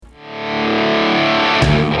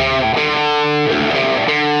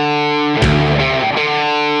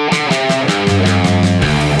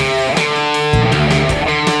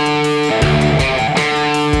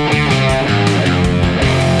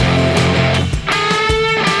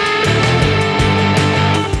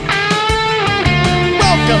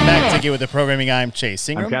Get With the Programming. I'm Chase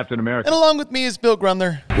Ingram. I'm Captain America. And along with me is Bill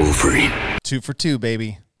Grundler. Wolverine. 2 for 2,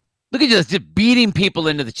 baby. Look at us just beating people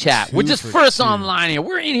into the chat. We're just first 2. online here.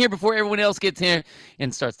 We're in here before everyone else gets here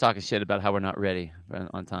and starts talking shit about how we're not ready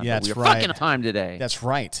on time. Yeah, but that's we're right. fucking on time today. That's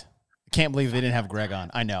right. I can't believe they didn't have Greg on.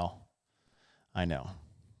 I know.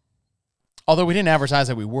 Although we didn't advertise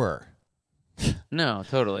that we were. No,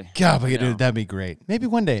 totally. God, but dude, that'd be great. Maybe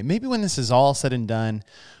one day, maybe when this is all said and done,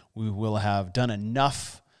 we will have done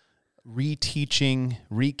enough reteaching,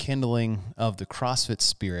 rekindling of the CrossFit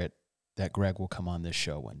spirit that Greg will come on this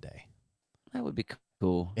show one day. That would be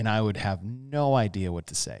cool. And I would have no idea what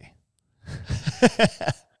to say.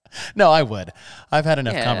 No, I would. I've had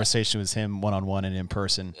enough conversation with him one-on-one and in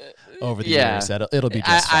person over the years that it'll be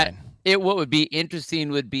just fine. What would be interesting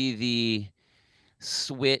would be the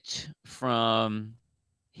switch from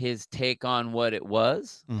his take on what it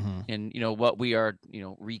was and, what we are,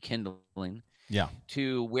 rekindling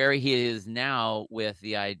to where he is now with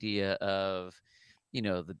the idea of,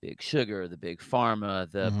 the big sugar, the big pharma,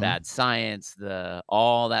 the bad science,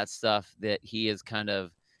 all that stuff that he is kind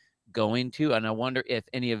of going to. And I wonder if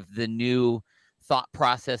any of the new thought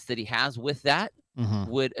process that he has with that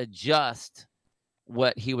would adjust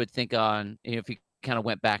what he would think on, if he kind of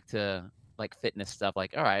went back to like fitness stuff,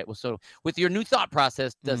 like, all right, well, so with your new thought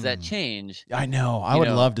process, does that change? I know. I would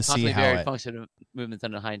love to see how it functional movements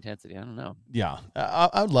under high intensity. I don't know. Yeah.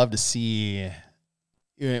 I would love to see.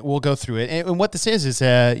 We'll go through it. And what this is this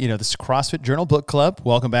is CrossFit Journal Book Club.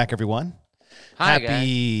 Welcome back, everyone. Hi,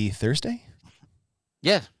 Happy Thursday.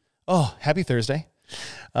 Yeah. Oh, happy Thursday.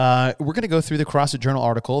 We're going to go through the CrossFit Journal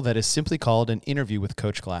article that is simply called An Interview with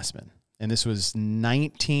Coach Glassman. And this was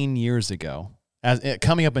 19 years ago,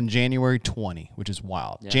 coming up in January 20, which is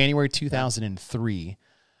wild. Yeah. January 2003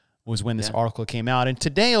 was when this article came out. And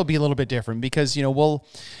today it'll be a little bit different because, in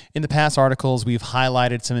the past articles, we've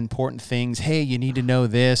highlighted some important things. Hey, you need to know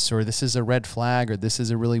this, or this is a red flag, or this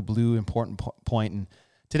is a really blue important point. And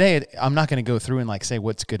today, I'm not going to go through and say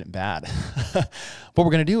what's good and bad. What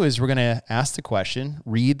we're going to do is we're going to ask the question,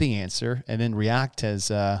 read the answer, and then react as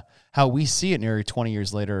how we see it nearly 20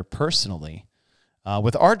 years later personally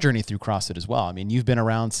with our journey through CrossFit as well. I mean, you've been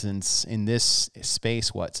around since in this space,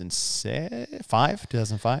 since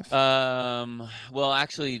 2005? Well,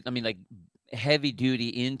 actually, I mean, heavy duty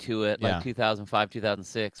into it, 2005,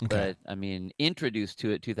 2006. Okay. But, I mean, introduced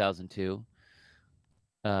to it 2002.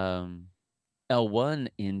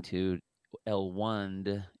 L1'd into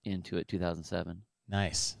it 2007.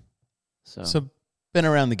 Nice. So been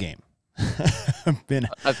around the game. been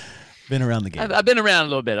around the game. I've been around a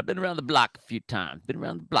little bit. I've been around the block a few times.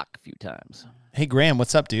 Hey, Graham,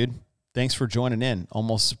 what's up, dude? Thanks for joining in.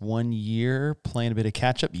 Almost 1 year playing a bit of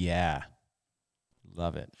catch up. Yeah.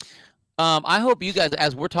 Love it. I hope you guys,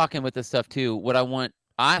 as we're talking with this stuff too,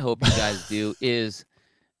 I hope you guys do is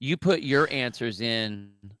you put your answers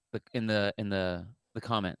in the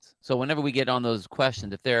comments. So whenever we get on those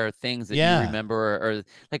questions, if there are things that you remember or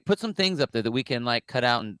put some things up there that we can cut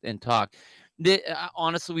out and talk.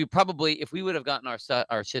 Honestly, we probably, if we would have gotten our stuff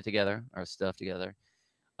together,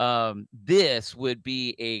 this would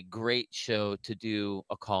be a great show to do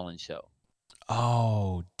a call-in show.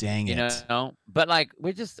 Oh, dang it. But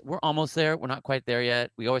we're almost there. We're not quite there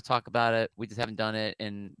yet. We always talk about it. We just haven't done it,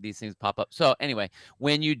 and these things pop up. So anyway,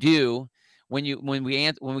 when you do, when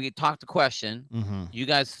we talk the question, you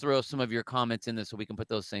guys throw some of your comments in there so we can put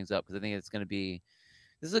those things up, because I think it's going to be,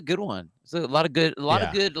 this is a good one. There's a lot of good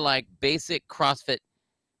basic CrossFit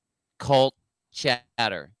cult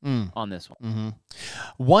chatter on this one.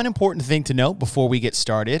 One important thing to note before we get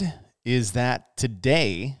started is that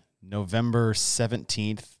today, November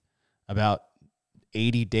 17th, about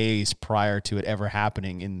 80 days prior to it ever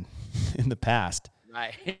happening in the past,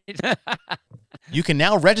 right? You can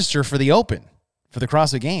now register for the Open, for the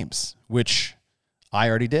CrossFit Games, which I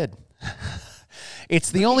already did. It's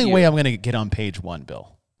the only way I'm going to get on page one,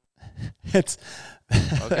 Bill. It's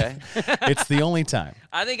okay. It's the only time.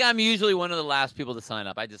 I think I'm usually one of the last people to sign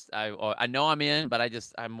up. I know I'm in, but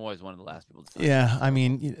I'm always one of the last people to sign up. Yeah, I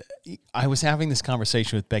mean, I was having this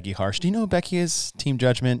conversation with Becky Harsh. Do you know who Becky is? Team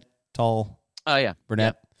Judgment, tall. Oh yeah,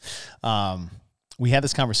 brunette. Yep. We had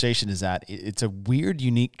this conversation. Is that it's a weird,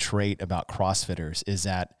 unique trait about CrossFitters is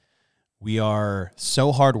that we are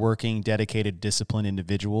so hardworking, dedicated, disciplined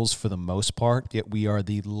individuals for the most part, yet we are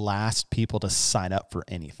the last people to sign up for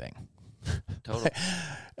anything. Totally.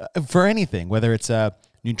 For anything, whether it's a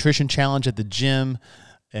nutrition challenge at the gym,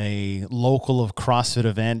 a local of CrossFit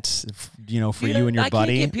event, for you and your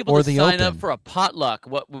buddy, can't get people or to the sign Open. up for a potluck.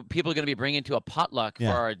 What people are going to be bringing to a potluck for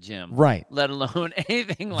our gym, right? Let alone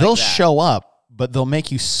anything like They'll that. show up, but they'll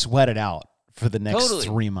make you sweat it out for the next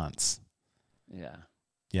 3 months. Yeah.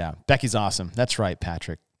 Yeah. Becky's awesome. That's right,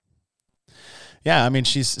 Patrick. Yeah, I mean,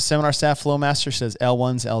 she's seminar staff flow master. She says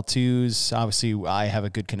L1s, L2s. Obviously, I have a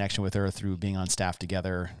good connection with her through being on staff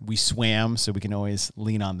together. We swam, so we can always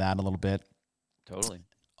lean on that a little bit. Totally.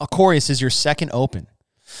 Corey, this is your second open.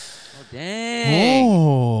 Oh, dang.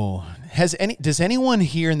 Oh. Does anyone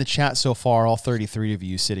here in the chat so far, all 33 of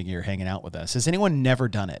you sitting here hanging out with us, has anyone never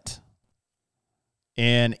done it?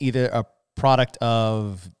 And either a product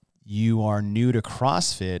of you are new to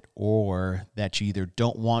CrossFit or that you either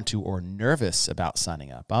don't want to or nervous about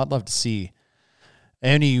signing up. I'd love to see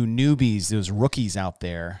any of you newbies, those rookies out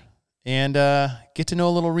there, and get to know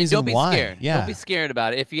a little reason why. Don't be scared. Yeah. Don't be scared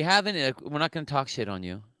about it. If you haven't, we're not going to talk shit on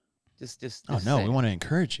you. Just oh, no, we want to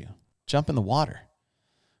encourage you. Jump in the water.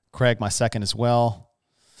 Craig, my second as well.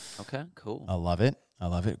 Okay, cool. I love it.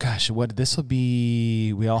 Gosh, this will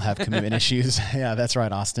be, we all have commitment issues. Yeah, that's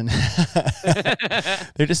right, Austin.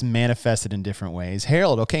 They're just manifested in different ways.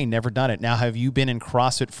 Harold, okay, never done it. Now, have you been in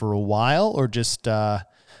CrossFit for a while or just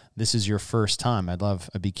this is your first time?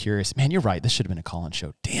 I'd be curious. Man, you're right. This should have been a call-in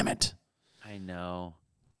show. Damn it. I know.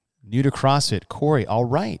 New to CrossFit. Corey, all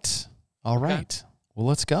right. All right. Well,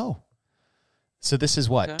 let's go. So this is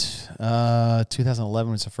what? Okay.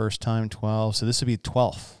 2011 was the first time, 12. So this would be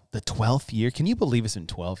 12th. The 12th year? Can you believe it's been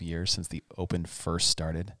 12 years since the Open first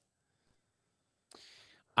started?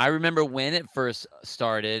 I remember when it first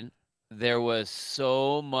started, there was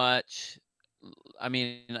so much. I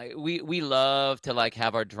mean, we love to like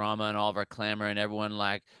have our drama and all of our clamor and everyone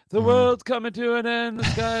like, the world's coming to an end, the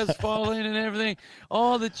sky is falling and everything.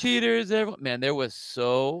 All the cheaters, everyone. Man, there was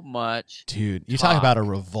so much. Dude, you talk about a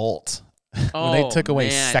revolt. When they took away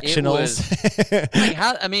sectionals.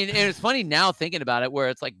 It was funny now thinking about it, where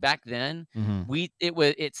it's like back then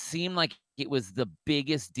it seemed like it was the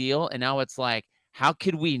biggest deal, and now it's like, how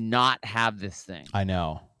could we not have this thing? I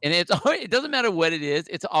know. And it doesn't matter what it is,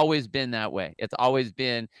 it's always been that way. It's always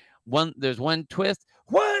been there's one twist.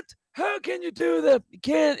 What? How can you do that? You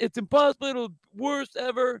can't, it's impossible, it'll worst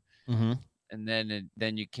ever. And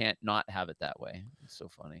then you can't not have it that way. It's so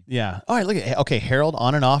funny. Yeah. All right, okay, Harold,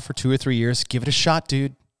 on and off for 2 or 3 years. Give it a shot,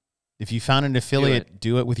 dude. If you found an affiliate,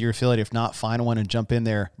 do it with your affiliate. If not, find one and jump in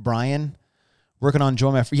there. Brian, working on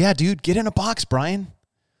Join My Free. Yeah, dude, get in a box, Brian.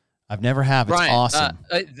 I've never have. It's Brian, awesome.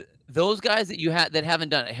 Those guys that haven't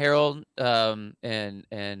done it, Harold and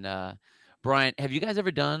Brian, have you guys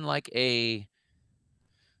ever done like a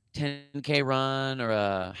 10K run or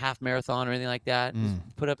a half marathon or anything like that?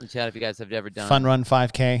 Just put up in chat if you guys have ever done fun run,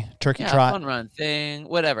 5K, turkey trot, fun run thing,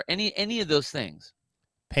 whatever. Any of those things.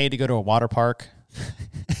 Pay to go to a water park.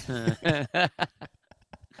 The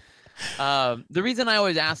reason I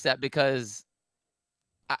always ask that, because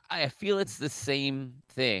I feel it's the same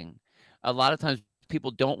thing. A lot of times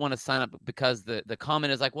people don't want to sign up because the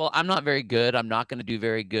comment is like, well, I'm not very good. I'm not going to do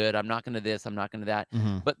very good. I'm not going to this. I'm not going to that.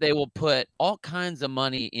 But they will put all kinds of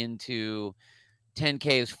money into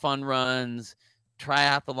 10Ks, fun runs,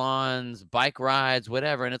 triathlons, bike rides,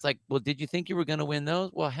 whatever. And it's like, well, did you think you were going to win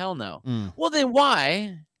those? Well, hell no. Well, then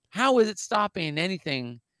why? How is it stopping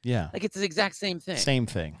anything? Yeah. Like, it's the exact same thing. Same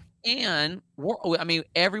thing. And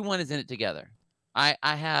everyone is in it together. I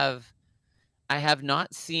have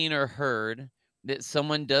not seen or heard that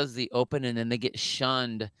someone does the Open and then they get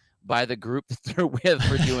shunned by the group that they're with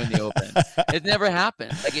for doing the Open. It never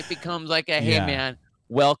happens. Like, it becomes like a, hey man,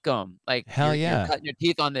 welcome. Like, you're cutting your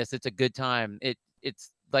teeth on this. It's a good time.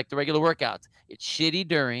 It's like the regular workouts. It's shitty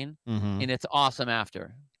during and it's awesome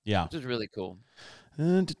after. Yeah. Which is really cool.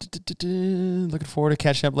 Looking forward to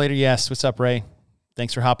catching up later. Yes. What's up, Ray?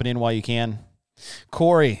 Thanks for hopping in while you can.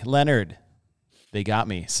 Corey, Leonard, they got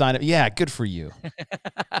me. Sign up. Yeah, good for you.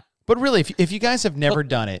 But really, if you guys have never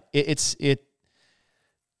done it,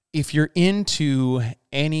 if you're into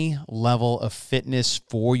any level of fitness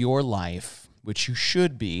for your life, which you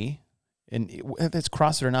should be, and whether it's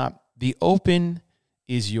CrossFit or not, the Open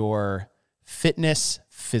is your fitness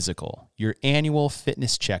physical, your annual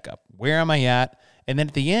fitness checkup. Where am I at? And then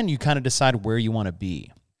at the end, you kind of decide where you want to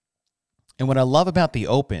be. And what I love about the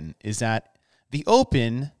Open is that the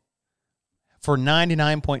Open, for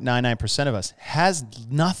 99.99% of us, has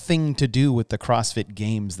nothing to do with the CrossFit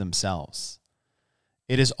Games themselves.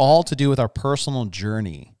 It is all to do with our personal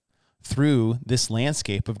journey through this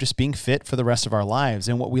landscape of just being fit for the rest of our lives.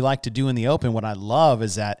 And what we like to do in the Open, what I love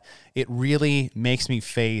is that it really makes me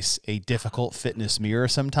face a difficult fitness mirror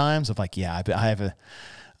sometimes of like, yeah,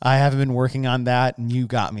 I haven't been working on that, and you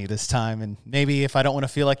got me this time. And maybe if I don't want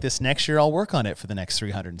to feel like this next year, I'll work on it for the next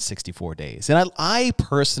 364 days. And I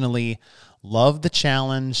personally love the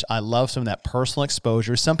challenge. I love some of that personal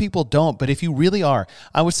exposure. Some people don't, but if you really are,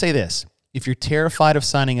 I would say this. If you're terrified of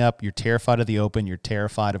signing up, you're terrified of the open, you're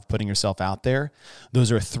terrified of putting yourself out there,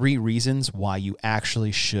 those are 3 reasons why you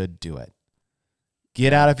actually should do it.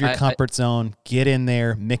 Get out of your comfort zone, get in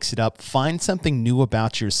there, mix it up, find something new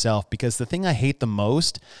about yourself, because the thing I hate the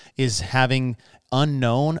most is having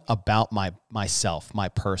unknown about myself, my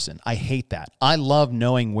person. I hate that. I love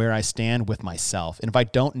knowing where I stand with myself. And if I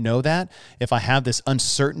don't know that, if I have this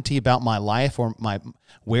uncertainty about my life or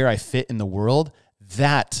where I fit in the world,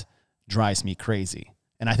 that drives me crazy.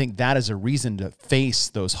 And I think that is a reason to face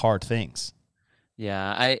those hard things.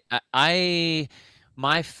 Yeah, I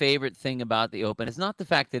my favorite thing about the open is not the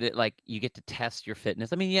fact that you get to test your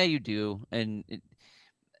fitness. I mean, yeah, you do. And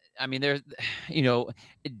there's,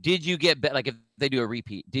 did you get better? Like if they do a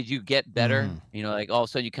repeat, did you get better? Like all of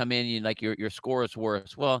a sudden you come in and your score is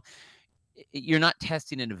worse. Well, you're not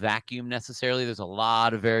testing in a vacuum necessarily. There's a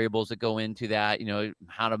lot of variables that go into that,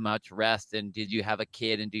 how much rest, and did you have a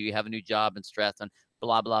kid, and do you have a new job, and stress, and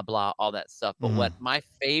blah, blah, blah, all that stuff. But what my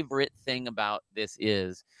favorite thing about this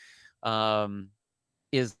is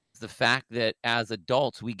the fact that as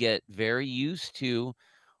adults, we get very used to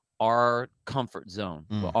our comfort zone,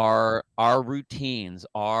 our routines,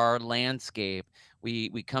 our landscape.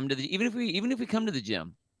 We come to even if we come to the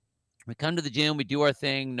gym, we do our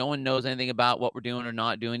thing. No one knows anything about what we're doing or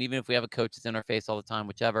not doing, even if we have a coach that's in our face all the time,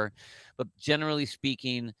 whichever. But generally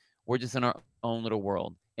speaking, we're just in our own little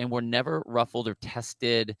world, and we're never ruffled or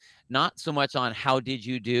tested, not so much on how did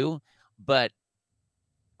you do, but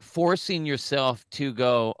forcing yourself to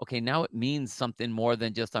go, okay, now it means something more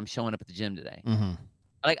than just I'm showing up at the gym today.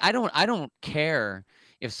 Like I don't care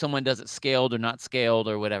if someone does it scaled or not scaled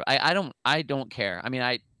or whatever. I don't care. I mean,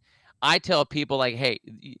 I tell people like, hey,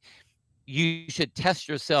 you should test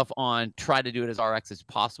yourself on, try to do it as RX as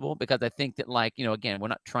possible, because I think that again, we're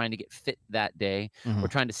not trying to get fit that day. We're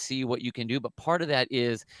trying to see what you can do. But part of that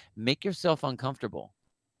is make yourself uncomfortable.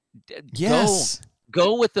 Yes.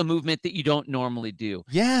 Go with the movement that you don't normally do.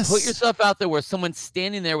 Yes. Put yourself out there where someone's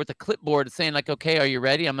standing there with a clipboard saying like, okay, are you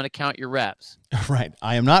ready? I'm going to count your reps. Right.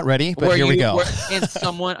 I am not ready, but here we go.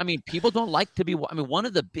 And people don't like to be, one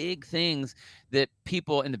of the big things that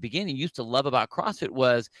people in the beginning used to love about CrossFit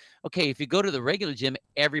was, okay, if you go to the regular gym,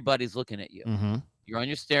 everybody's looking at you. You're on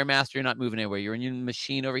your Stairmaster, you're not moving anywhere. You're in your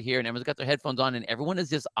machine over here, and everyone's got their headphones on, and everyone is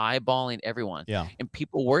just eyeballing everyone. Yeah. And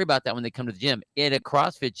people worry about that when they come to the gym. In a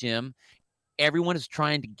CrossFit gym, everyone is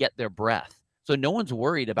trying to get their breath. So no one's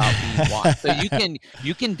worried about being watched. So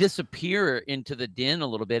you can disappear into the din a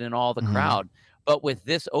little bit in all the crowd. But with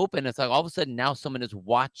this open, it's like all of a sudden now someone is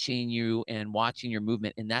watching you and watching your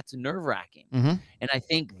movement, and that's nerve-wracking. And I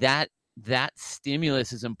think that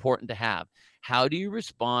stimulus is important to have. How do you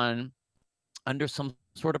respond under some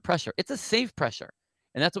sort of pressure? It's a safe pressure.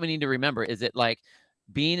 And that's what we need to remember, is it like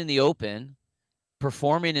being in the open,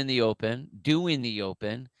 performing in the open, doing the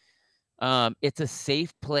open, it's a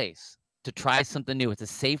safe place to try something new. It's a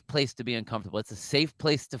safe place to be uncomfortable. It's a safe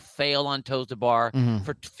place to fail on toes to bar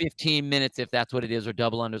for 15 minutes, if that's what it is, or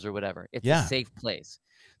double unders or whatever. It's a safe place.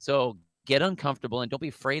 So get uncomfortable and don't be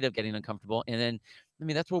afraid of getting uncomfortable. And then,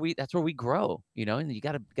 that's where we grow, and you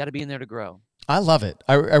gotta be in there to grow. I love it.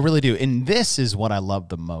 I really do. And this is what I love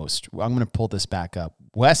the most. I'm going to pull this back up.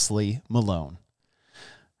 Wesley Malone.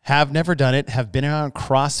 Have never done it. Have been around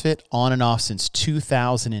CrossFit on and off since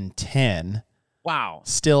 2010. Wow.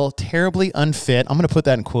 Still terribly unfit. I'm going to put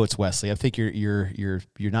that in quotes, Wesley. I think you're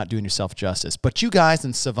not doing yourself justice. But you guys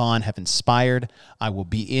in Savan have inspired. I will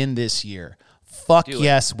be in this year. Fuck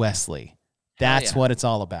yes, Wesley. That's what it's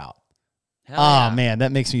all about. Man,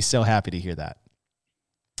 that makes me so happy to hear that.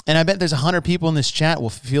 And I bet there's 100 people in this chat will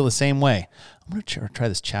feel the same way. I'm going to try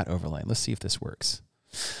this chat overlay. Let's see if this works.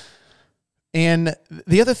 And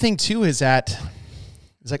the other thing too is that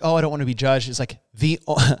it's like, oh, I don't want to be judged. It's like the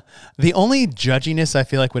only judginess I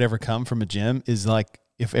feel like would ever come from a gym is like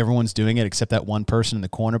if everyone's doing it except that one person in the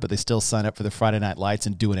corner, but they still sign up for the Friday Night Lights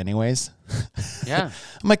and do it anyways. Yeah.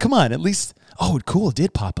 I'm like, come on, at least, cool, it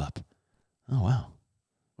did pop up. Oh, wow.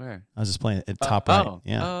 Where? I was just playing at top right.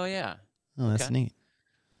 Yeah. Oh, yeah. Oh, that's neat.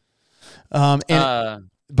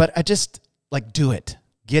 But I just do it.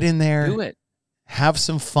 Get in there. Do it. Have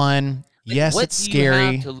some fun. Yes, it's scary. What do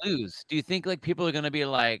you have to lose? Do you think people are going to be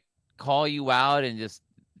call you out and just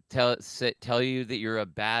tell you that you're a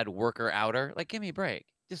bad worker outer? Give me a break.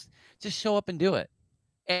 Just show up and do it.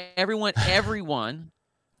 Everyone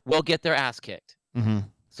will get their ass kicked.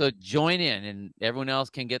 So join in, and everyone else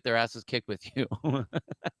can get their asses kicked with you.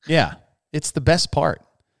 Yeah, it's the best part.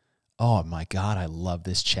 Oh my God, I love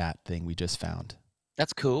this chat thing we just found.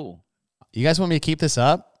 That's cool. You guys want me to keep this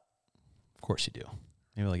up? Of course you do.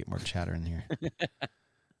 Maybe I'll get more chatter in here.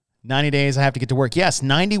 90 days, I have to get to work. Yes,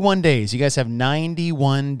 91 days. You guys have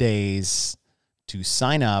 91 days to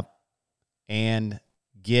sign up and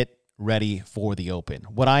get ready for the Open.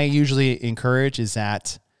 What I usually encourage is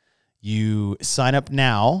that you sign up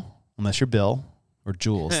now, unless you're Bill or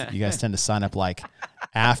Jules. You guys tend to sign up like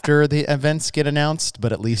after the events get announced,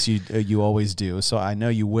 but at least you always do. So I know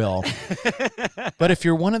you will. But if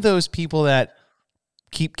you're one of those people that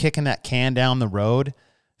keep kicking that can down the road,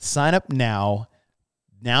 sign up now.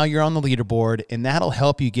 Now you're on the leaderboard, and that'll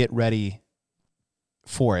help you get ready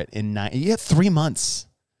for it. You have 3 months.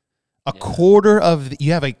 You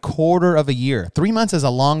have a quarter of a year. 3 months is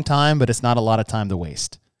a long time, but it's not a lot of time to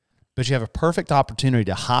waste. But you have a perfect opportunity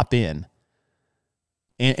to hop in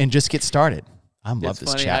and just get started. I love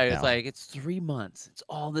this chat now. It's like, it's 3 months. It's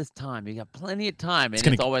all this time. You got plenty of time. And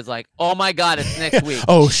it's always like, oh my God, it's next week.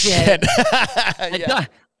 Oh, shit.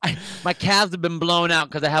 My calves have been blown out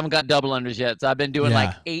because I haven't got double unders yet. So I've been doing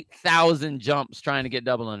like 8,000 jumps trying to get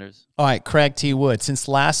double unders. All right, Craig T. Wood. Since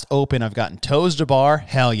last Open, I've gotten toes to bar.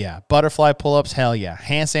 Hell yeah. Butterfly pull-ups. Hell yeah.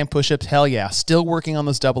 Handstand push-ups. Hell yeah. Still working on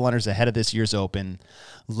those double unders ahead of this year's Open.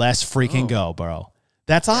 Let's freaking go, bro.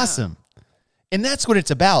 That's awesome. And that's what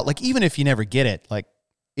it's about. Like, even if you never get it, like,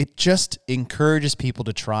 it just encourages people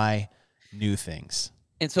to try new things.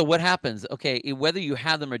 And so what happens, okay, whether you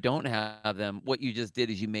have them or don't have them, what you just did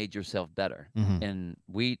is you made yourself better. Mm-hmm. And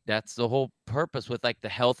that's the whole purpose with like the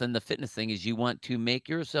health and the fitness thing is you want to make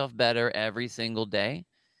yourself better every single day.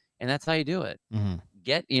 And that's how you do it.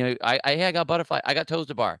 Mm-hmm. I got butterfly, I got toes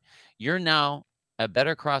to bar. You're now a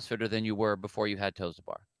better CrossFitter than you were before you had toes to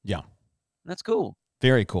bar. Yeah. That's cool.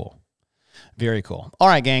 Very cool. Very cool. All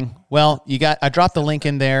right, gang. Well, I dropped the link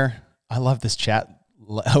in there. I love this chat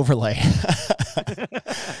overlay.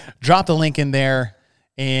 Drop the link in there.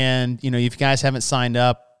 And, if you guys haven't signed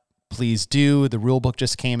up, please do. The rule book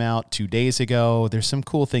just came out 2 days ago. There's some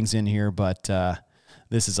cool things in here, but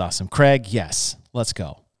this is awesome. Craig, yes, let's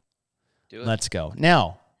go. Do it. Let's go.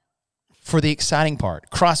 Now, for the exciting part,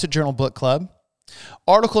 CrossFit Journal Book Club.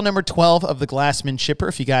 Article number 12 of the Glassman Chipper.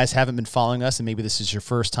 If you guys haven't been following us, and maybe this is your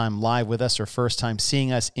first time live with us or first time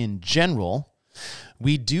seeing us in general,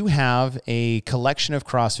 we do have a collection of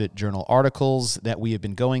CrossFit Journal articles that we have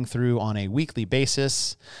been going through on a weekly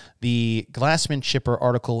basis. The Glassman Chipper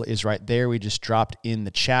article is right there. We just dropped in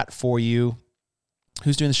the chat for you.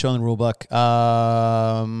 Who's doing the show in the rulebook?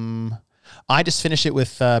 I just finished it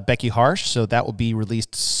with Becky Harsh, so that will be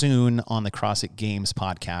released soon on the CrossFit Games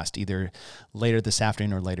podcast, either later this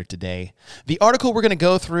afternoon or later today. The article we're going to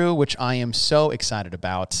go through, which I am so excited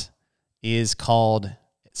about, is called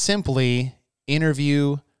simply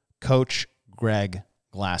Interview Coach Greg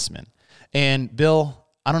Glassman. And Bill,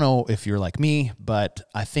 I don't know if you're like me, but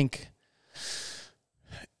I think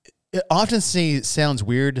it often sounds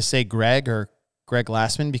weird to say Greg or Greg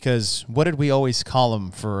Glassman, because what did we always call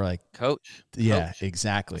him for, like, Coach? Yeah, Coach.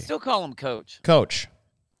 exactly. We still call him Coach. Coach.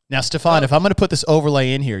 Now, Stefan, if I'm going to put this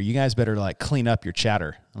overlay in here, you guys better like clean up your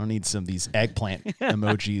chatter. I don't need some of these eggplant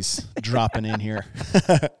emojis dropping in here.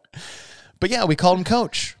 But yeah, we called him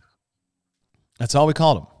Coach. That's all we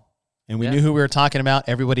called him. And we knew who we were talking about.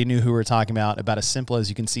 Everybody knew who we were talking about as simple as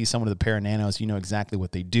you can see someone of the Parananos, you know exactly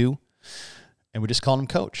what they do. And we just called him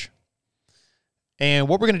Coach. And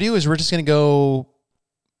what we're going to do is we're just going to go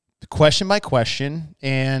question by question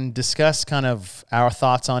and discuss kind of our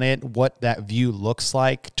thoughts on it, what that view looks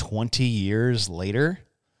like 20 years later,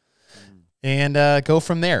 and go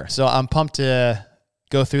from there. So I'm pumped to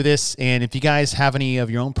go through this. And if you guys have any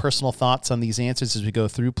of your own personal thoughts on these answers as we go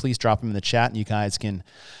through, please drop them in the chat and you guys can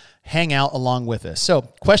hang out along with us. So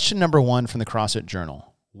question number 1 from the CrossFit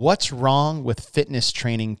Journal. What's wrong with fitness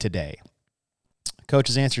training today?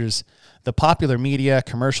 Coach's answers: the popular media,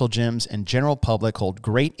 commercial gyms, and general public hold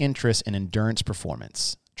great interest in endurance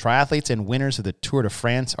performance. Triathletes and winners of the Tour de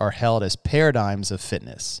France are held as paradigms of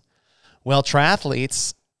fitness. Well,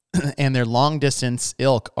 triathletes and their long-distance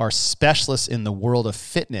ilk are specialists in the world of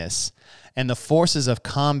fitness, and the forces of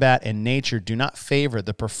combat and nature do not favor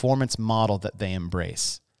the performance model that they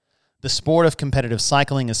embrace. The sport of competitive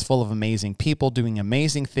cycling is full of amazing people doing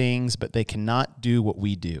amazing things, but they cannot do what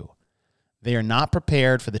we do. They are not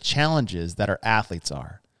prepared for the challenges that our athletes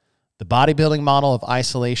are. The bodybuilding model of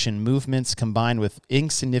isolation movements combined with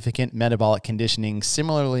insignificant metabolic conditioning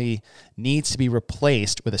similarly needs to be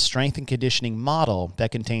replaced with a strength and conditioning model that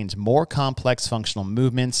contains more complex functional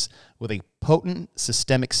movements with a potent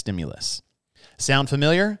systemic stimulus. Sound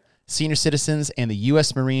familiar? Senior citizens and the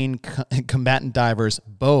U.S. Marine combatant divers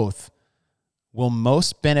both will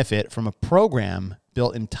most benefit from a program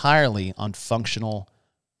built entirely on functional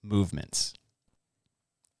movements.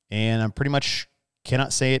 And I'm pretty much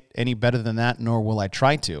cannot say it any better than that, nor will I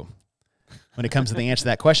try to when it comes to the answer to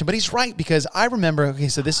that question. But he's right, because I remember, okay,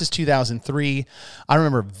 so this is 2003. I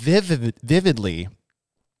remember vividly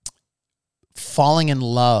falling in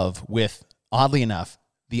love with, oddly enough,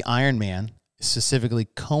 the Ironman, specifically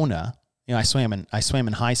Kona. You know, I swam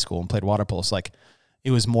in high school and played water polo. So like,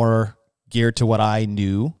 it was more geared to what I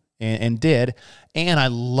knew and did. And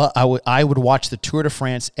I would watch the Tour de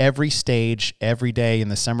France every stage, every day in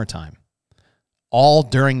the summertime, all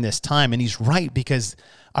during this time. And he's right, because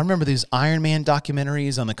I remember these Ironman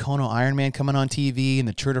documentaries on the Kona Ironman coming on TV and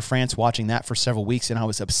the Tour de France, watching that for several weeks. And I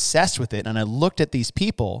was obsessed with it. And I looked at these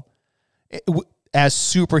people as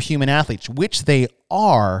superhuman athletes, which they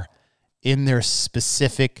are in their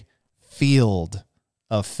specific field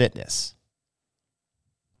of fitness.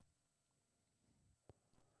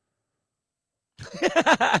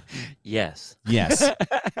 Yes. That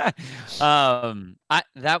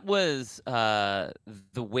was the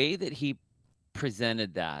way that he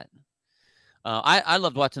presented that. I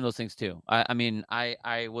loved watching those things too. I mean,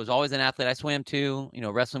 I was always an athlete. I swam too. You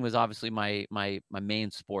know, wrestling was obviously my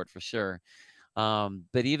main sport for sure.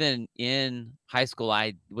 But even in high school,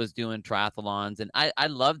 I was doing triathlons, and I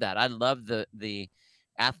love that. I love the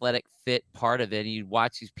athletic fit part of it. And you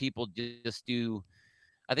watch these people just do.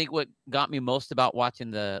 I think what got me most about watching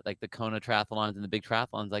the Kona triathlons and the big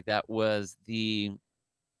triathlons like that was the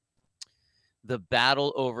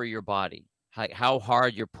battle over your body, like how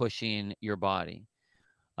hard you're pushing your body.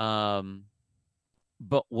 But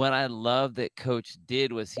what I love that Coach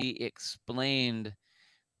did was he explained,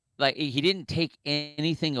 like, he didn't take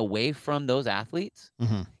anything away from those athletes.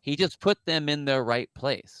 Mm-hmm. He just put them in their right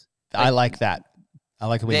place. Like, I like that. I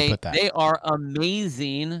like the way you put that. They are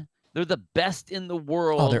amazing. They're the best in the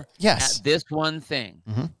world at this one thing.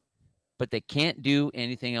 Mm-hmm. But they can't do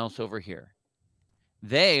anything else over here.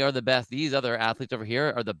 They are the best. These other athletes over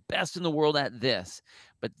here are the best in the world at this,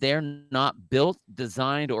 but they're not built,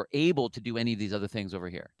 designed, or able to do any of these other things over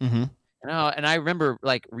here. Mm-hmm. And I remember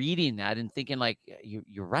like reading that and thinking, like,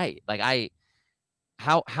 you're right. Like,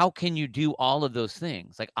 how can you do all of those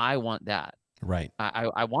things? Like, I want that. Right.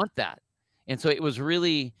 I want that. And so it was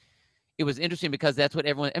interesting, because that's what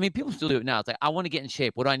everyone, I mean, people still do it now. It's like, I want to get in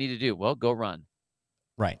shape. What do I need to do? Well, go run.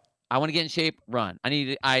 Right. I want to get in shape, run. I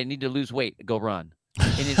need to lose weight, go run.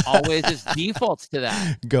 And it always just defaults to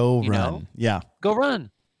that. Go run. Know? Yeah. Go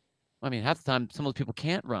run. I mean, half the time, some of those people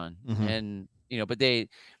can't run. Mm-hmm. And, but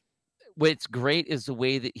what's great is the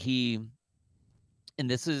way that and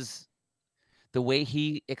this is the way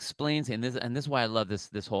he explains, and this is why I love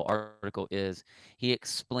this whole article, is he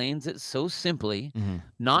explains it so simply, mm-hmm.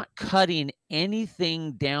 not cutting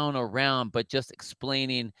anything down around, but just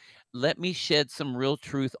explaining, let me shed some real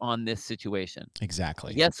truth on this situation.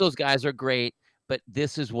 Exactly. Yes, those guys are great, but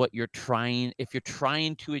this is what you're trying. If you're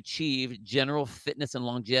trying to achieve general fitness and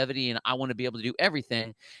longevity, and I want to be able to do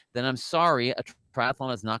everything, then I'm sorry, a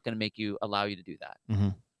triathlon is not going to allow you to do that. Mm-hmm.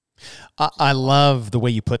 I love the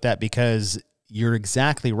way you put that, because you're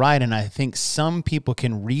exactly right. And I think some people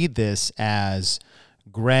can read this as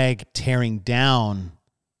Greg tearing down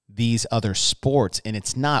these other sports, and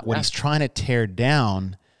it's not. What he's trying to tear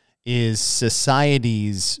down is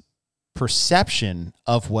society's perception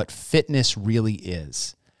of what fitness really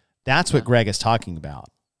is. That's what Greg is talking about.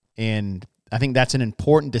 And I think that's an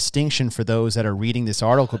important distinction for those that are reading this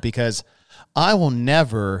article, because I will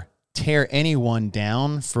never tear anyone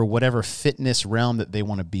down for whatever fitness realm that they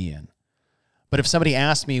want to be in. But if somebody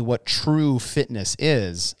asks me what true fitness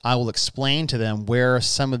is, I will explain to them where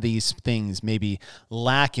some of these things maybe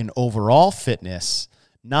lack in overall fitness,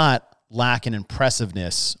 not lack in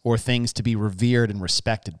impressiveness or things to be revered and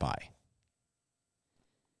respected by.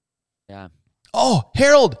 Yeah. Oh,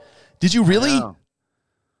 Harold, did you really?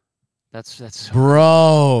 That's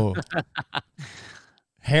bro.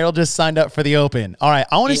 Harold just signed up for the Open. All right,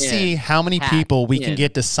 I want to see how many people we can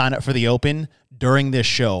get to sign up for the Open during this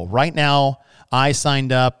show. Right now, I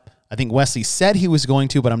signed up. I think Wesley said he was going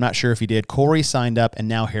to, but I'm not sure if he did. Corey signed up, and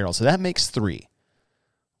now Harold. So that makes 3.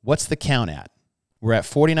 What's the count at? We're at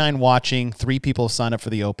 49 watching. 3 people signed up for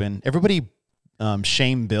the Open. Everybody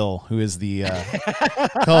shame Bill, who is the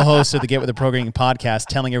co-host of the Get With The Programming podcast,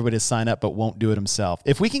 telling everybody to sign up but won't do it himself.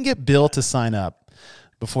 If we can get Bill to sign up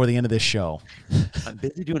before the end of this show. I'm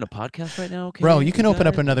busy doing a podcast right now. Okay, bro, you can open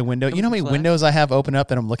up another window. You know how many windows I have open up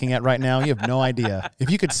that I'm looking at right now? You have no idea.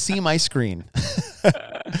 If you could see my screen.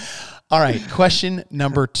 All right, question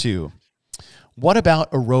number 2. What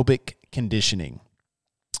about aerobic conditioning?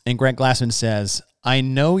 And Greg Glassman says, I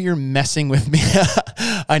know you're messing with me.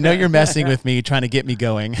 I know you're messing with me, trying to get me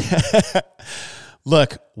going.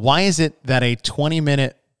 Look, why is it that a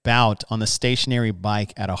 20-minute bout on the stationary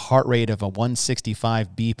bike at a heart rate of a 165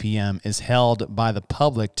 BPM is held by the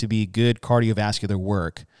public to be good cardiovascular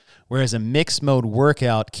work, whereas a mixed mode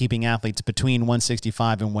workout keeping athletes between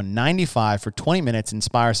 165 and 195 for 20 minutes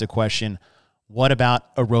inspires the question, what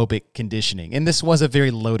about aerobic conditioning? And this was a very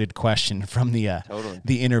loaded question from the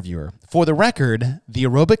interviewer. For the record, the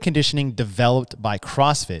aerobic conditioning developed by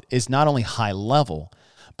CrossFit is not only high level,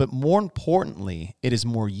 but more importantly, it is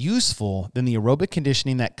more useful than the aerobic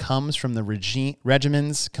conditioning that comes from the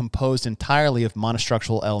regimens composed entirely of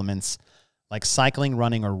monostructural elements like cycling,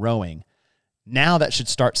 running, or rowing. Now that should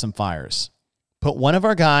start some fires. Put one of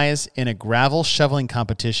our guys in a gravel shoveling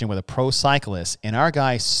competition with a pro cyclist, and our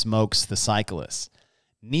guy smokes the cyclist.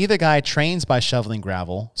 Neither guy trains by shoveling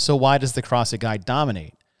gravel, so why does the CrossFit guy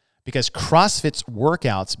dominate? Because CrossFit's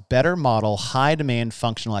workouts better model high-demand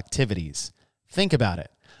functional activities. Think about it.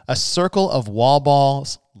 A circle of wall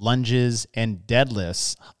balls, lunges, and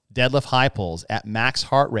deadlift high pulls at max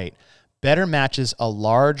heart rate better matches a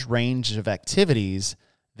large range of activities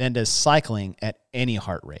than does cycling at any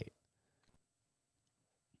heart rate.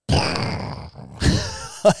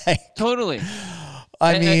 Totally.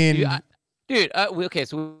 I mean, dude.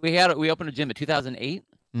 So we opened a gym in 2008.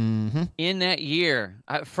 Mm-hmm. In that year,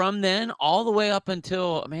 from then all the way up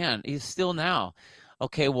until he's still now.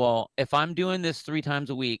 Okay, well, if I'm doing this 3 times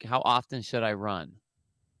a week, how often should I run?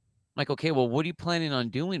 Like, okay, well, what are you planning on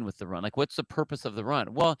doing with the run? Like, what's the purpose of the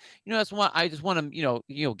run? Well, that's why I just want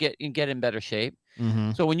to, get in better shape.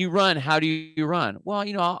 Mm-hmm. So when you run, how do you run? Well,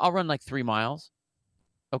 I'll run like 3 miles.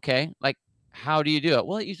 Okay. Like, how do you do it?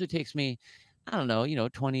 Well, it usually takes me, I don't know,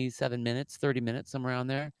 27 minutes, 30 minutes, somewhere around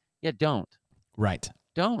there. Yeah. Don't.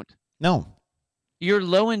 No. Your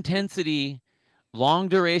long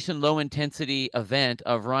duration, low intensity event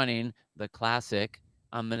of running, the classic,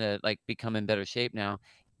 I'm going to become in better shape now,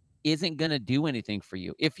 isn't going to do anything for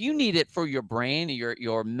you. If you need it for your brain,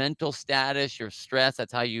 your mental status, your stress,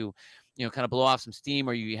 that's how you kind of blow off some steam,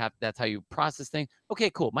 or that's how you process things. Okay,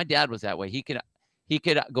 cool. My dad was that way. He could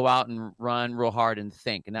go out and run real hard and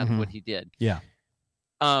think, and that's what he did. Yeah.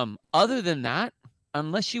 Other than that,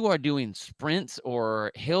 unless you are doing sprints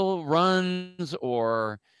or hill runs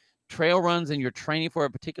or trail runs and you're training for a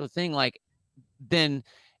particular thing, then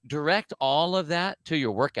direct all of that to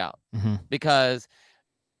your workout. Mm-hmm. Because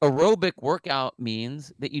aerobic workout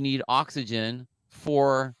means that you need oxygen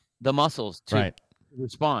for the muscles to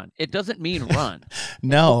respond. It doesn't mean run.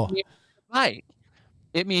 No.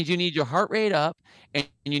 It means you need your heart rate up and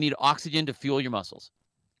you need oxygen to fuel your muscles.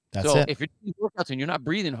 That's it. If you're doing workouts and you're not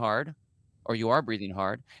breathing hard, or you are breathing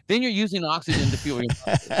hard, then you're using oxygen to fuel your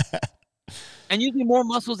muscles. And using more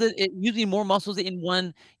muscles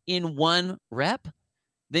in one rep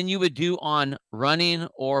than you would do on running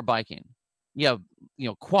or biking. You have,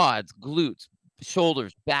 quads, glutes,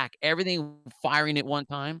 shoulders, back, everything firing at one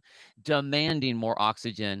time, demanding more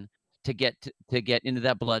oxygen to get into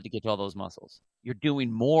that blood to get to all those muscles. You're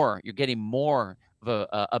doing more. You're getting more of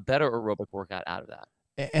a better aerobic workout out of that.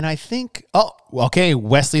 And I think, okay,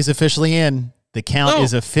 Wesley's officially in. The count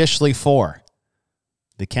is officially 4.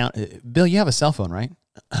 The count, Bill, you have a cell phone, right?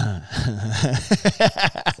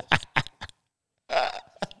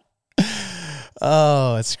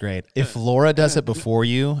 Oh, that's great. If Laura does it before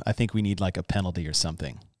you, I think we need like a penalty or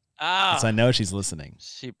something. Because I know she's listening.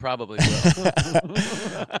 She probably will.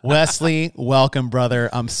 Wesley, welcome, brother.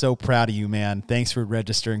 I'm so proud of you, man. Thanks for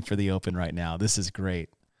registering for the Open right now. This is great.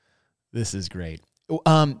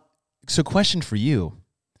 So question for you.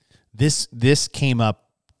 This came up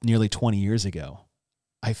nearly 20 years ago.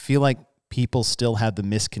 I feel like people still have the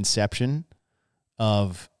misconception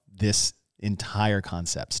of this entire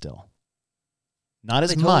concept still. Not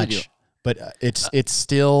as much, but it's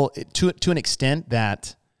still to an extent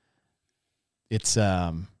that it's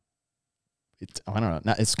I don't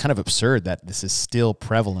know. It's kind of absurd that this is still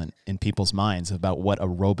prevalent in people's minds about what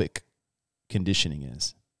aerobic conditioning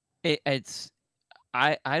is.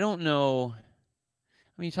 I don't know.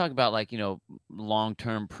 When you talk about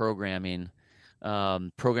long-term programming,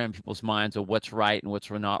 programming people's minds of what's right and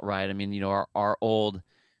what's not right. I mean, our old,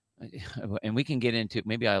 and we can get into,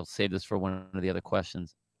 maybe I'll save this for one of the other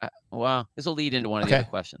questions. This will lead into one of the other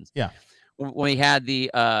questions. Yeah. When we had the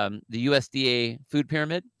USDA food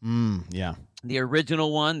pyramid. Yeah. The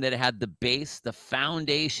original one that had the base, the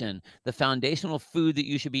foundational food that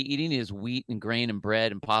you should be eating is wheat and grain and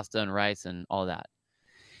bread and pasta and rice and all that.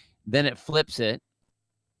 Then it flips it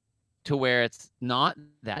to where it's not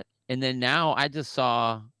that. And then now I just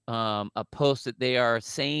saw a post that they are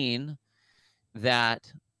saying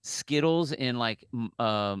that Skittles and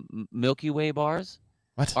Milky Way bars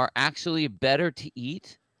are actually better to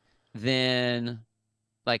eat than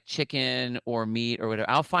like chicken or meat or whatever.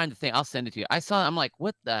 I'll find the thing. I'll send it to you. I'm like,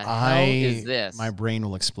 what the hell is this? My brain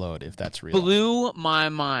will explode if that's real. Blew my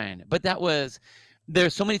mind. But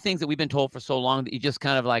there's so many things that we've been told for so long that you just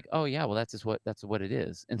kind of like, oh yeah, well that's what it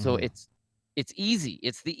is. And so it's easy.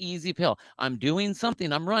 It's the easy pill. I'm doing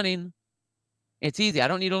something. I'm running. It's easy. I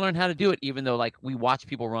don't need to learn how to do it, even though like we watch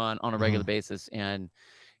people run on a regular basis. And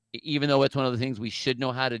even though it's one of the things we should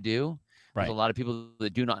know how to do, there's a lot of people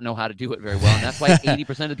that do not know how to do it very well. And that's why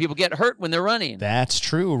 80% of the people get hurt when they're running. That's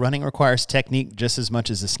true. Running requires technique just as much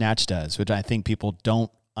as the snatch does, which I think people don't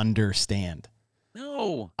understand.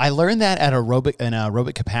 No. I learned that at an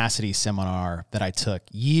aerobic capacity seminar that I took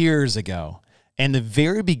years ago. And the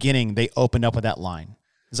very beginning, they opened up with that line.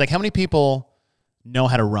 It's like, how many people know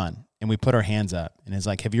how to run? And we put our hands up. And it's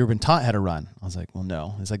like, have you ever been taught how to run? I was like, well,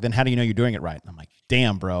 no. It's like, then how do you know you're doing it right? And I'm like,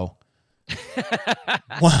 damn, bro.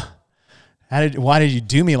 Why did you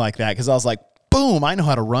do me like that? Because I was like, boom, I know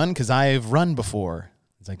how to run because I've run before.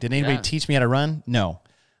 It's like, did anybody teach me how to run? No.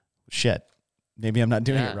 Shit. Maybe I'm not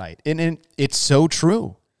doing it right. And it's so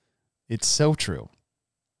true. It's so true.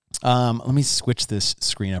 Let me switch this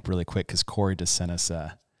screen up really quick because Corey just sent us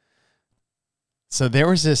so there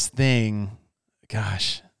was this thing,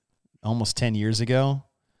 gosh, almost 10 years ago.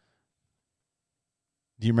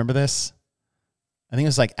 Do you remember this? I think it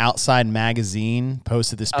was like Outside Magazine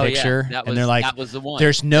posted this picture. And they're like, that was the one.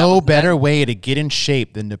 There's no better way to get in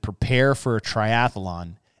shape than to prepare for a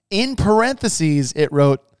triathlon. In parentheses, it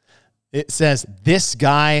says, this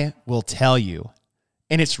guy will tell you.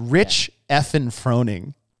 And it's Rich effing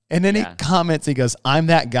Froning. And then he comments, he goes, I'm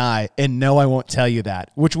that guy, and no, I won't tell you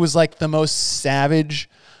that, which was like the most savage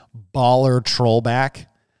baller trollback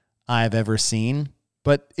I've ever seen.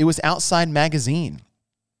 But it was Outside Magazine.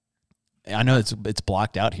 I know it's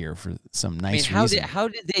blocked out here for some nice reason. How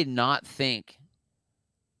did they not think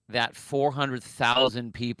that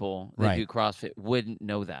 400,000 people that do CrossFit wouldn't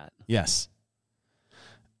know that? Yes.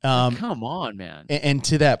 Come on, man. And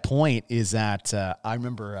to that point is that I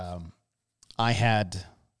remember I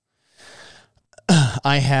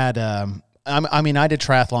did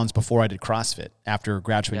triathlons before I did CrossFit after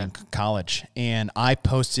graduating college. And I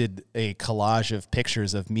posted a collage of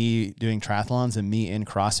pictures of me doing triathlons and me in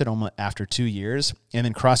CrossFit almost after 2 years. And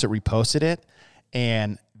then CrossFit reposted it.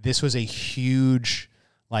 And this was a huge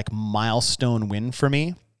like milestone win for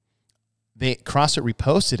me. CrossFit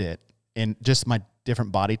reposted it in just my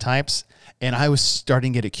different body types. And I was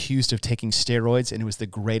starting to get accused of taking steroids. And it was the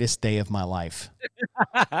greatest day of my life.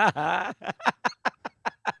 I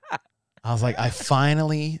was like, I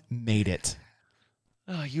finally made it.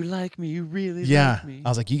 Oh, you like me. You really like me. I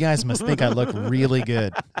was like, you guys must think I look really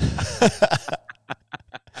good.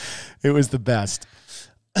 It was the best.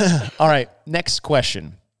 All right, next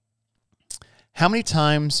question. How many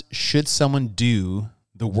times should someone do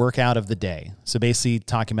the workout of the day? So basically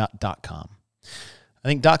talking about .com. I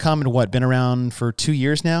think .com had been around for 2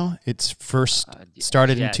 years now? It's first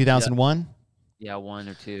started in 2001? Yeah, 1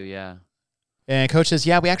 or 2, yeah. And Coach says,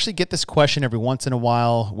 we actually get this question every once in a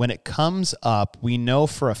while. When it comes up, we know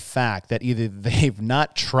for a fact that either they've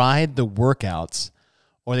not tried the workouts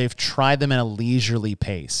or they've tried them at a leisurely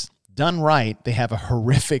pace. Done right, they have a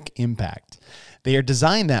horrific impact. They are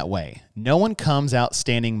designed that way. No one comes out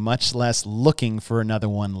standing, much less looking for another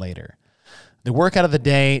one later. The workout of the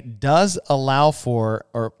day does allow for,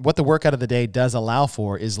 or what the workout of the day does allow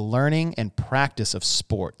for, is learning and practice of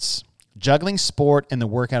sports. Juggling sport and the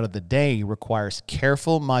workout of the day requires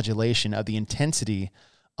careful modulation of the intensity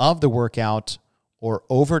of the workout, or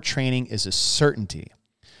overtraining is a certainty.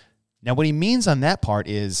 Now, what he means on that part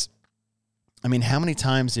is, how many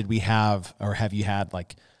times did we have, or have you had,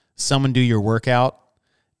 like, someone do your workout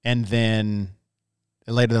and then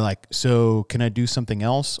later they're like, so can I do something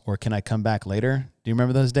else or can I come back later? Do you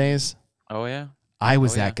remember those days? Oh, yeah. I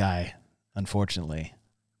was that guy, unfortunately.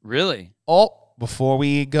 Really? Oh, before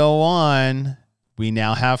we go on, we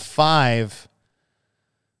now have 5.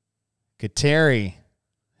 Kateri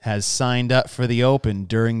has signed up for the Open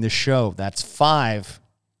during the show. That's 5.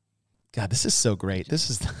 God, this is so great. This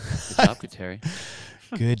is good job, Kateri.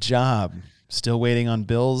 Good job. Still waiting on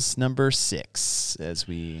Bill's number 6 as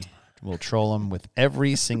we will troll him with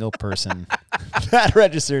every single person that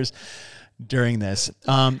registers during this.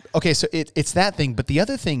 Okay, so it's that thing. But the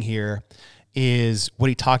other thing here is what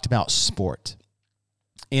he talked about, sport.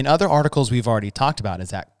 In other articles we've already talked about is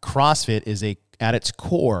that CrossFit is at its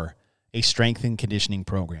core a strength and conditioning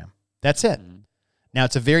program. That's it. Mm-hmm. Now,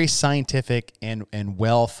 it's a very scientific and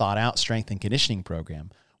well thought out strength and conditioning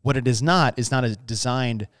program. What it is not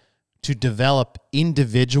designed to develop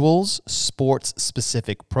individuals' sports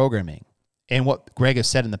specific programming. And what Greg has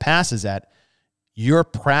said in the past is that Your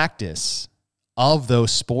practice of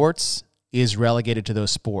those sports is relegated to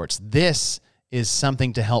those sports. This is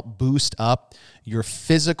something to help boost up your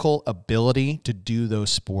physical ability to do those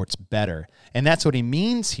sports better. And that's what he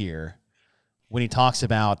means here when he talks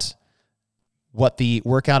about what the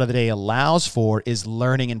workout of the day allows for is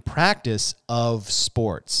learning and practice of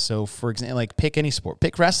sports. So for example, like pick any sport,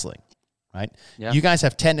 pick wrestling, right? Yeah. You guys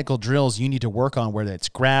have technical drills you need to work on, whether it's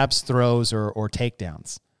grabs, throws, or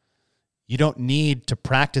takedowns. You don't need to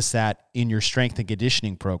practice that in your strength and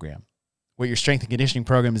conditioning program. What your strength and conditioning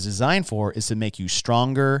program is designed for is to make you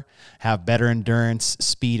stronger, have better endurance,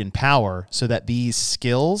 speed, and power so that these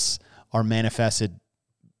skills are manifested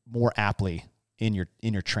more aptly in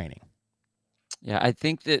your training. Yeah, I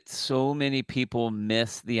think that so many people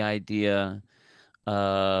miss the idea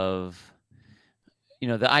of,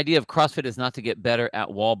 the idea of CrossFit is not to get better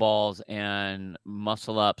at wall balls and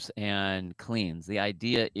muscle ups and cleans. The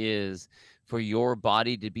idea is for your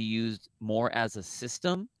body to be used more as a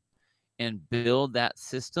system and build that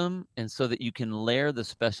system, and so that you can layer the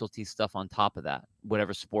specialty stuff on top of that,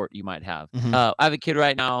 whatever sport you might have. Mm-hmm. I have a kid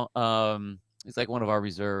right now. He's like one of our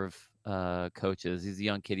reserve coaches. He's a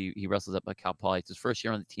young kid. He wrestles up at Cal Poly. It's his first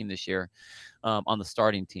year on the team this year, on the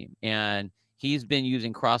starting team. And he's been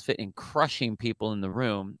using CrossFit and crushing people in the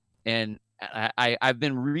room. And I've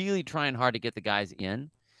been really trying hard to get the guys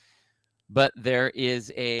in. But there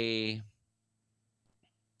is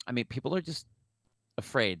people are just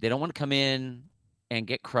afraid. They don't want to come in and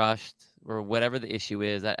get crushed or whatever the issue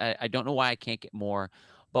is. I don't know why I can't get more.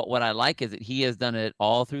 But what I like is that he has done it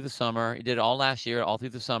all through the summer. He did it all last year, all through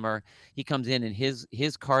the summer. He comes in and his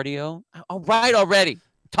cardio. All right, already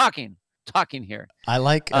talking here. I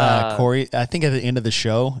like Corey. I think at the end of the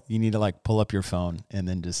show, you need to like pull up your phone and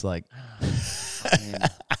then just like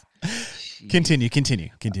continue.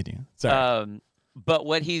 Sorry. But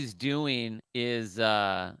what he's doing is.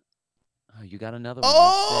 You got another one.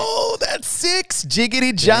 Oh, that's 6.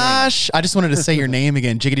 Jiggity Josh. Dang. I just wanted to say your name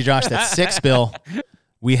again. Jiggity Josh, that's 6, Bill.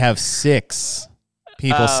 We have 6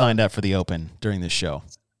 people signed up for the Open during this show.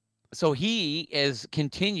 So he has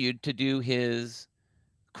continued to do his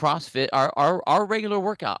CrossFit, our regular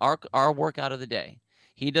workout, our workout of the day.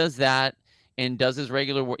 He does that and does his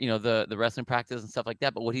regular work, the wrestling practice and stuff like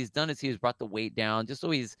that. But what he's done is he's brought the weight down just so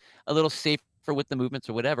he's a little safer with the movements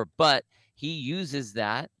or whatever. But he uses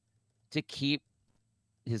that to keep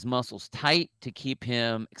his muscles tight, to keep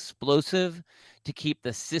him explosive, to keep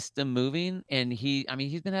the system moving. And he's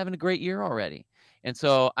been having a great year already. And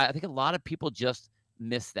so I think a lot of people just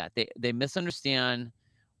miss that. They misunderstand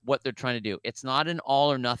what they're trying to do. It's not an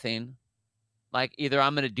all or nothing. Like either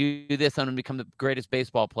I'm going to do this, I'm going to become the greatest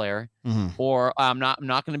baseball player, or I'm not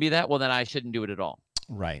going to be that. Well, then I shouldn't do it at all.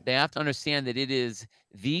 Right. They have to understand that it is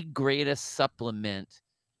the greatest supplement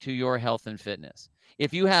to your health and fitness.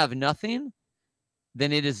 If you have nothing,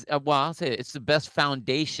 then it is, I'll say it's the best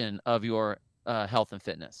foundation of your health and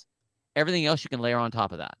fitness. Everything else you can layer on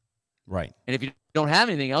top of that. Right. And if you don't have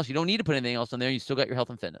anything else, you don't need to put anything else on there. You still got your health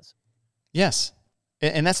and fitness. Yes.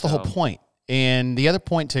 And that's the whole point. And the other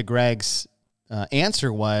point to Greg's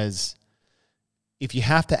answer was, if you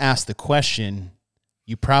have to ask the question,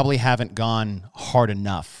 you probably haven't gone hard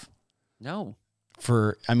enough. No.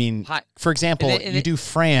 For example, you do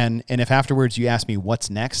Fran, and if afterwards you ask me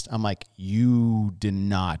what's next, I'm like, you did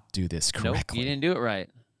not do this correctly. Nope, you didn't do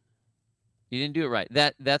it right.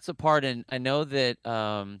 That's a part, and I know that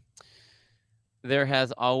there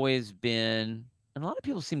has always been, and a lot of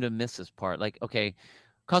people seem to miss this part. Like, okay,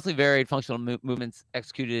 constantly varied functional movements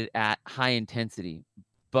executed at high intensity.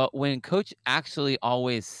 But when Coach actually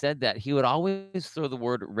always said that, he would always throw the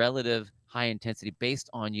word relative high intensity based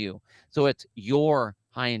on you. So it's your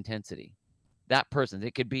high intensity. That person.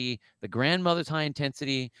 It could be the grandmother's high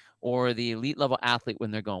intensity or the elite level athlete when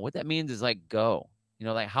they're going. What that means is like go.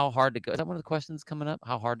 Like how hard to go. Is that one of the questions coming up?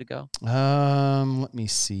 How hard to go? Let me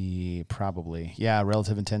see. Probably. Yeah,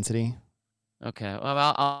 relative intensity. Okay.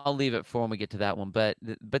 Well, I'll leave it for when we get to that one. But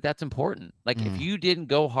that's important. Like if you didn't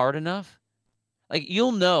go hard enough, like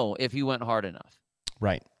you'll know if you went hard enough.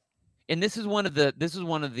 Right. And this is one of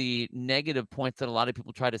the negative points that a lot of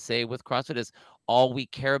people try to say with CrossFit is all we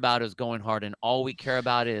care about is going hard, and all we care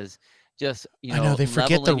about is just I know they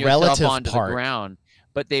forget the relative onto part. The ground,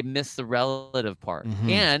 but they miss the relative part.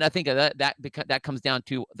 And I think that comes down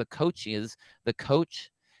to the coach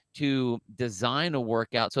to design a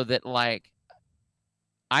workout so that, like,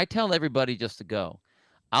 I tell everybody just to go.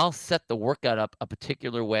 I'll set the workout up a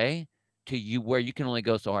particular way to you where you can only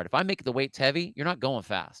go so hard. If I make the weights heavy, you're not going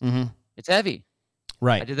fast. It's heavy.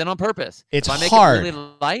 Right. I did that on purpose. It's if I make hard. It really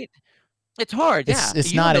light, it's hard.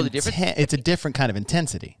 It's not intense. It's a different kind of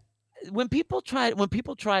intensity. when people try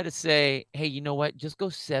to say, hey, you know what, just go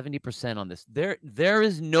 70% on this, there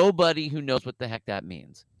is nobody who knows what the heck that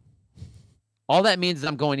means. All that means is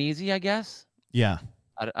I'm going easy, I guess. Yeah.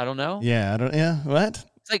 I don't know. Yeah. What?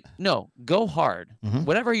 It's like, no, go hard.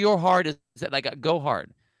 Whatever your hard is, like, go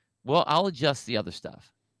hard. Well, I'll adjust the other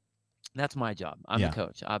stuff. That's my job. I'm the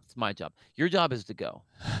coach. It's my job. Your job is to go.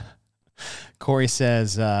 Corey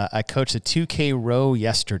says, I coached a 2K row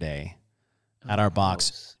yesterday at our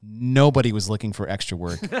box. Gross. Nobody was looking for extra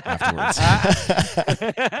work afterwards.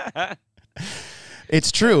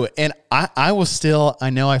 It's true. And I will still,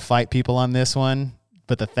 I know I fight people on this one,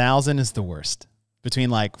 but the 1,000 is the worst.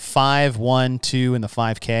 Between like 5, 1, 2, and the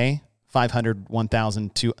 5K, 500,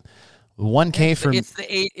 1,000, 2, 1K for it's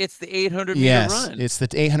the 800 meter run. It's the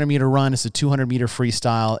 800 meter run. It's the 200 meter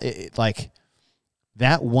freestyle. Like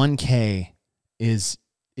that 1K is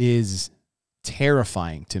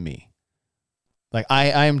terrifying to me. Like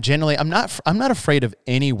I am generally, I'm not afraid of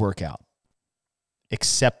any workout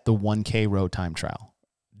except the 1K road time trial.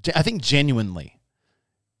 I think genuinely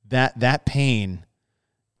that pain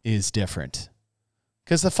is different.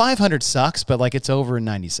 Because the 500 sucks, but like it's over in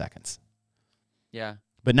 90 seconds. Yeah.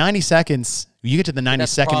 But 90 seconds, you get to the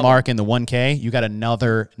 90-second mark in the 1K, you got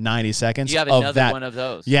another 90 seconds. You have another one of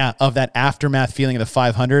those. Yeah, of that aftermath feeling of the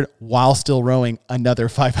 500 while still rowing another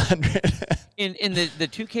 500. In the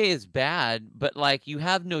 2K is bad, but like you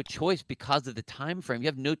have no choice because of the time frame. You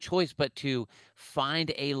have no choice but to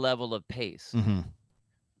find a level of pace. Mm-hmm.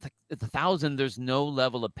 Like at the 1,000, there's no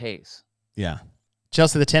level of pace. Yeah.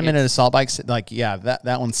 Chelsea, the 10-minute assault bikes, like, yeah,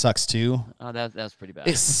 that one sucks too. Oh, that's pretty bad.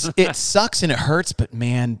 It sucks and it hurts, but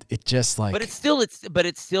man, it just like. But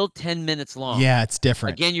it's still 10 minutes long. Yeah, it's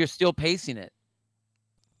different. Again, you're still pacing it.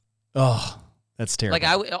 Oh, that's terrible.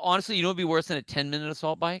 Like honestly, you know, what would be worse than a 10-minute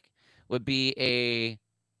assault bike would be a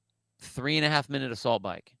 3.5-minute assault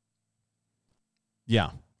bike.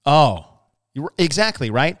 Yeah. Oh, exactly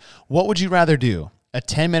right. What would you rather do? A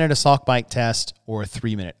 10-minute assault bike test or a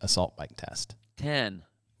 3-minute assault bike test? 10.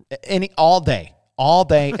 All day,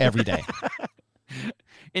 every day.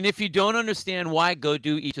 And if you don't understand why, go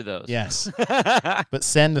do each of those. Yes. But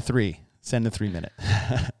send the 3-minute.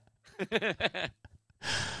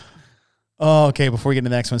 Oh, okay. Before we get to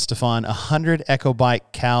the next one, Stefan, 100 Echo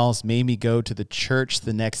Bike cows made me go to the church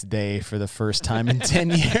the next day for the first time in 10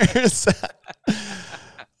 years.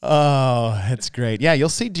 Oh, that's great. Yeah, you'll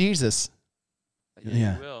see Jesus.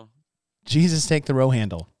 Yeah. You will. Jesus take the row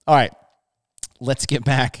handle. All right. Let's get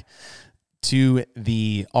back to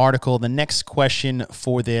the article. The next question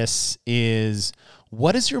for this is,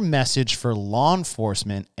 what is your message for law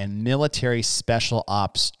enforcement and military special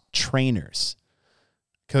ops trainers?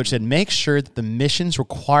 Coach said, make sure that the mission's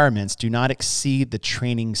requirements do not exceed the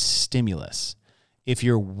training stimulus. If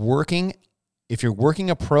you're working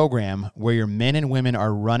a program where your men and women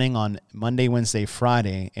are running on Monday, Wednesday,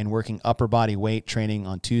 Friday, and working upper body weight training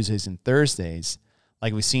on Tuesdays and Thursdays,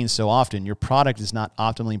 like we've seen so often, your product is not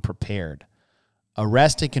optimally prepared.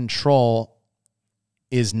 Arrest and control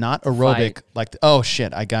is not aerobic. Fight. Like, oh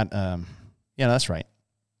shit, I got, yeah, that's right.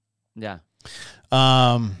 Yeah.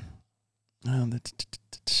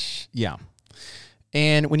 Yeah.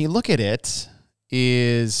 And when you look at it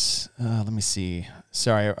let me see.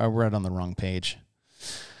 Sorry, I read on the wrong page.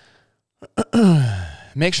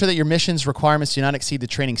 Make sure that your mission's requirements do not exceed the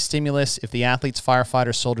training stimulus. If the athletes,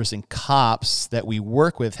 firefighters, soldiers, and cops that we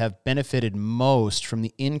work with have benefited most from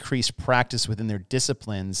the increased practice within their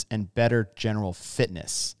disciplines and better general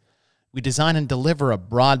fitness. We design and deliver a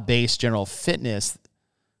broad-based general fitness.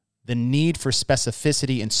 The need for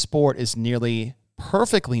specificity in sport is nearly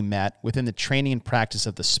perfectly met within the training and practice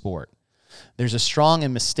of the sport. There's a strong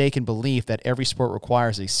and mistaken belief that every sport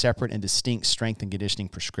requires a separate and distinct strength and conditioning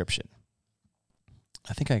prescription.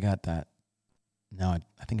 I think I got that. No,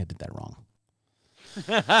 I think I did that wrong.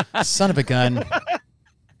 Son of a gun.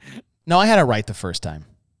 No, I had it right the first time.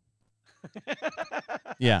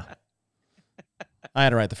 Yeah. I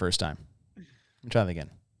had it right the first time. Let me try that again.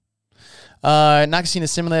 Not exceeding the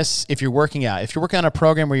stimulus if you're working out. If you're working on a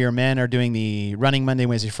program where your men are doing the running Monday,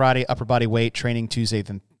 Wednesday, Friday, upper body weight training Tuesdays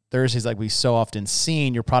and Thursdays like we've so often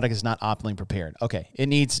seen, your product is not optimally prepared. Okay. It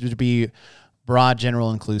needs to be broad,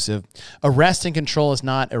 general, inclusive. Arrest and control is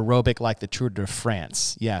not aerobic like the Tour de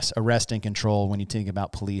France. Yes, arrest and control when you think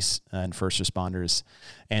about police and first responders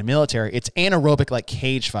and military. It's anaerobic like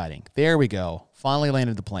cage fighting. There we go. Finally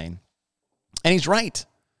landed the plane. And he's right.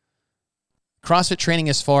 CrossFit training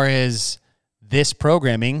as far as this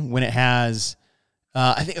programming, when it has,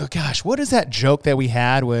 I think, oh gosh, what is that joke that we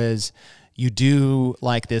had was you do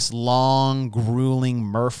like this long, grueling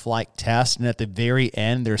Murph-like test, and at the very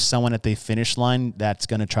end, there's someone at the finish line that's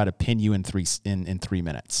going to try to pin you in 3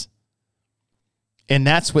 minutes. And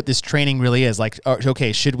that's what this training really is. Like,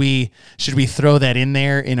 okay, should we throw that in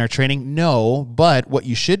there in our training? No, but what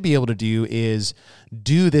you should be able to do is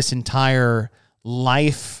do this entire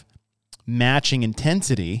life matching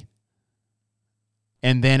intensity,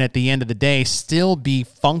 and then at the end of the day, still be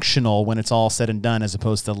functional when it's all said and done, as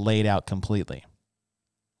opposed to laid out completely.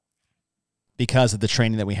 Because of the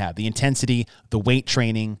training that we have, the intensity, the weight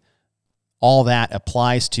training, all that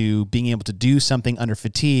applies to being able to do something under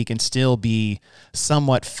fatigue and still be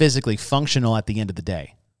somewhat physically functional at the end of the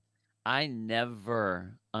day. I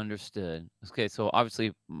never understood. Okay, so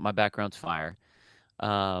obviously my background's fire.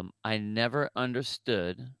 I never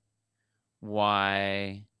understood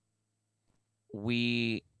why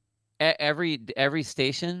every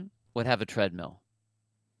station would have a treadmill.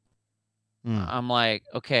 I'm like,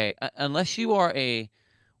 okay, unless you are a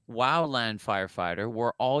wildland firefighter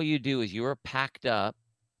where all you do is you're packed up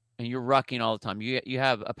and you're rucking all the time. You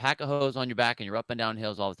have a pack of hose on your back and you're up and down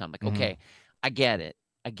hills all the time. Like, okay, I get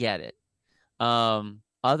it.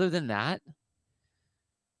 Other than that,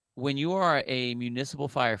 when you are a municipal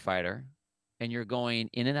firefighter and you're going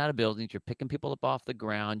in and out of buildings, you're picking people up off the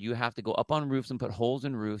ground, you have to go up on roofs and put holes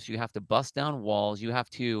in roofs, you have to bust down walls, you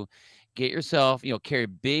have to get yourself, carry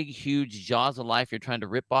big, huge jaws of life you're trying to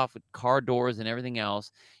rip off with car doors and everything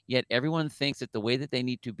else. Yet everyone thinks that the way that they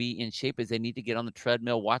need to be in shape is they need to get on the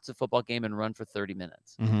treadmill, watch the football game, and run for 30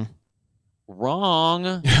 minutes.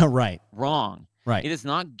 Wrong. Right. Wrong. Right. It is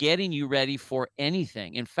not getting you ready for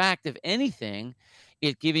anything. In fact, if anything,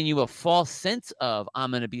 it's giving you a false sense of, I'm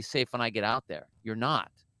going to be safe when I get out there. You're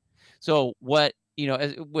not. So what,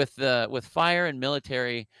 with fire and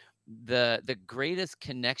military, the greatest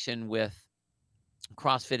connection with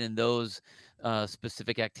CrossFit and those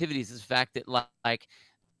specific activities is the fact that like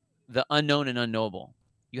the unknown and unknowable.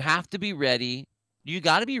 You have to be ready. You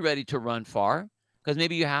got to be ready to run far because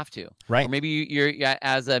maybe you have to. Right. Or maybe you're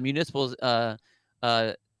as a municipal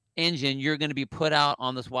engine, you're going to be put out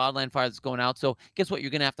on this wildland fire that's going out. So guess what?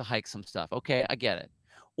 You're going to have to hike some stuff. Okay, I get it.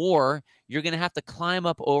 Or you're going to have to climb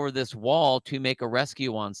up over this wall to make a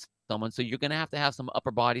rescue on someone. So you're going to have some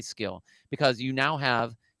upper body skill because you now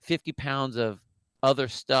have 50 pounds of other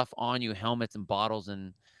stuff on you, helmets and bottles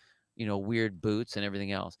and, weird boots and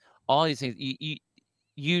everything else. All these things,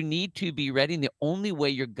 you need to be ready. And the only way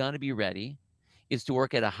you're going to be ready is to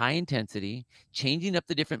work at a high intensity, changing up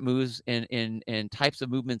the different moves and types of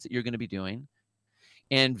movements that you're going to be doing,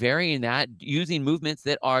 and varying that using movements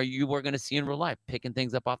that you are going to see in real life, picking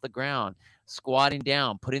things up off the ground, squatting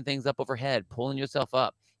down, putting things up overhead, pulling yourself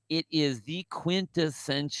up. It is the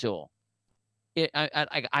quintessential. It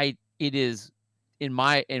is in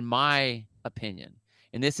my opinion,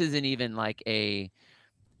 and this isn't even like a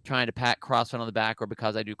trying to pat CrossFit on the back or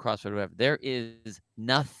because I do CrossFit or whatever. There is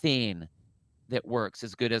nothing that works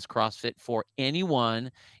as good as CrossFit for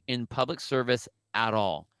anyone in public service at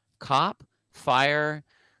all. Cop, fire,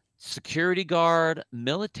 security guard,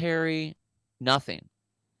 military, nothing.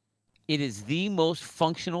 It is the most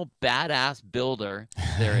functional, badass builder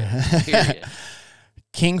there is, period.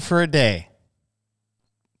 King for a day.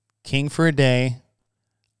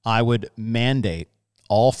 I would mandate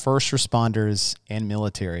all first responders and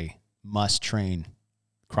military must train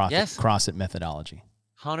CrossFit methodology.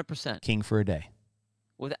 100%. King for a day.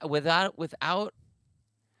 Without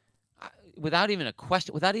even a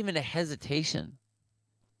question, without even a hesitation.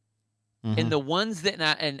 And the ones that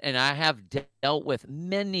and I have dealt with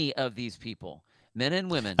many of these people, men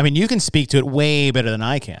and women. I mean, you can speak to it way better than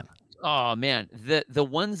I can. Oh man, the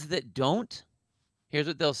ones that don't, here's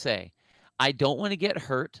what they'll say: I don't want to get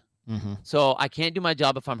hurt, so I can't do my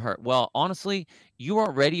job if I'm hurt. Well, honestly, you are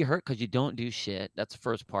already hurt because you don't do shit. That's the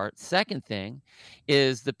first part. Second thing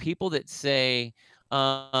is the people that say,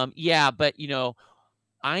 yeah, but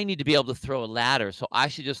I need to be able to throw a ladder, so I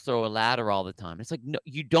should just throw a ladder all the time. It's like, no,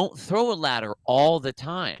 you don't throw a ladder all the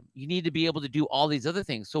time. You need to be able to do all these other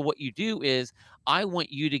things. So what you do is I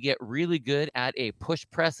want you to get really good at a push,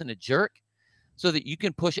 press, and a jerk so that you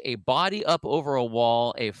can push a body up over a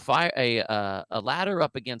wall, a ladder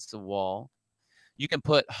up against the wall. You can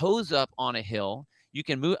put hose up on a hill. You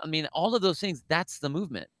can move. I mean, all of those things, that's the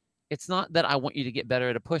movement. It's not that I want you to get better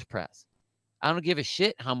at a push press. I don't give a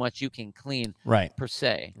shit how much you can clean, per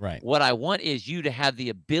se. Right. What I want is you to have the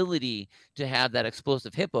ability to have that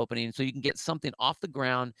explosive hip opening so you can get something off the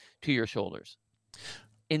ground to your shoulders.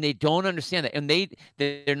 And they don't understand that. And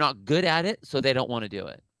they're not good at it, so they don't want to do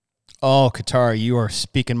it. Oh, Katara, you are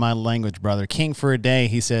speaking my language, brother. King for a day,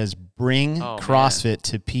 he says, Bring CrossFit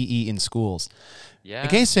to PE in schools. Yeah. In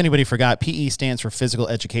case anybody forgot, PE stands for physical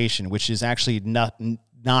education, which is actually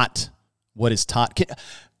not what is taught.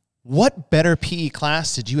 What better PE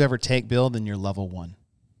class did you ever take, Bill, than your level 1?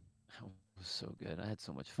 Oh, it was so good. I had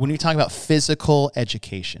so much fun. When you talk about physical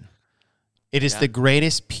education, it is the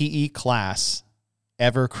greatest PE class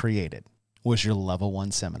ever created, was your level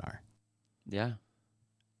 1 seminar. Yeah.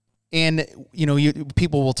 And,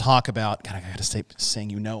 people will talk about, God, I got to stay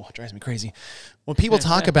saying, it drives me crazy. When people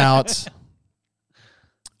talk about,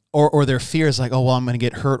 or their fears like, oh, well, I'm going to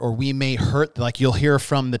get hurt, or we may hurt, like you'll hear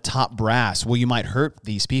from the top brass, well, you might hurt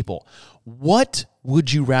these people. What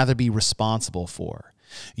would you rather be responsible for?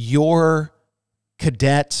 Your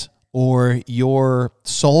cadet or your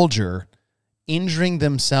soldier injuring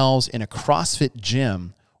themselves in a CrossFit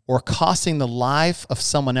gym or costing the life of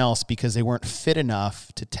someone else because they weren't fit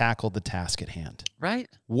enough to tackle the task at hand? Right.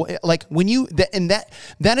 Like when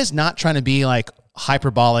that is not trying to be like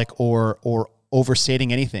hyperbolic or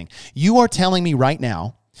overstating anything. You are telling me right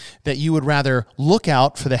now that you would rather look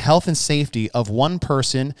out for the health and safety of one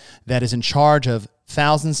person that is in charge of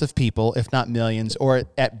thousands of people, if not millions, or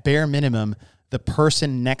at bare minimum, the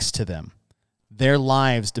person next to them. Their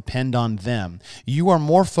lives depend on them. You are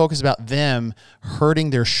more focused about them hurting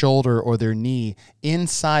their shoulder or their knee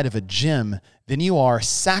inside of a gym than you are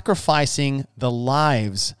sacrificing the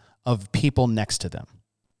lives of people next to them.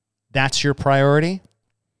 That's your priority?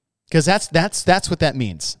 Because that's what that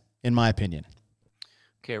means, in my opinion.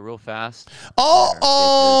 Okay, real fast.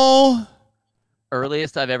 Oh!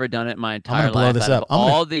 Earliest I've ever done it in my entire life. Blow this up.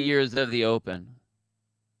 All the years of the Open.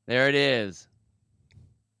 There it is.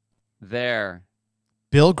 There.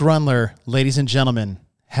 Bill Grundler, ladies and gentlemen,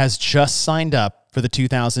 has just signed up for the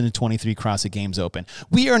 2023 CrossFit Games Open.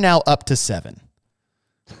 We are now up to 7.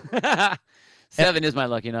 7 is my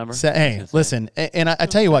lucky number. Hey, listen, and I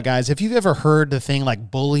tell you what, guys, if you've ever heard the thing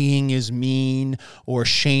like bullying is mean or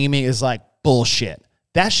shaming is like bullshit,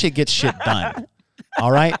 that shit gets shit done.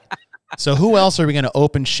 All right? So who else are we going to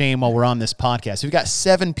open shame while we're on this podcast? We've got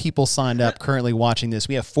 7 people signed up currently watching this.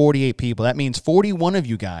 We have 48 people. That means 41 of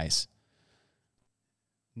you guys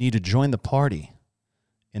need to join the party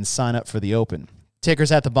and sign up for the Open.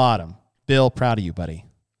 Ticker's at the bottom. Bill, proud of you, buddy.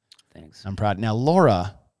 Thanks. I'm proud. Now,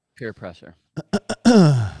 Laura. Peer pressure.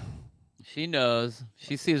 She knows.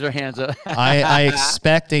 She sees her hands up. I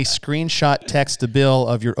expect a screenshot text to Bill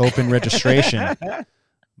of your Open registration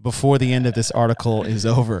before the end of this article is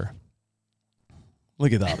over.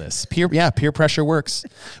 Look at all this. Peer pressure works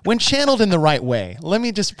when channeled in the right way. Let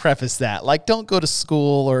me just preface that. Like, don't go to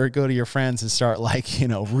school or go to your friends and start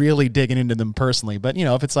really digging into them personally. But,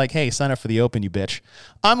 if it's like, hey, sign up for the Open, you bitch.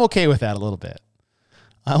 I'm okay with that a little bit.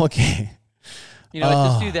 I'm okay.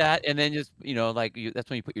 Just do that. And then just, that's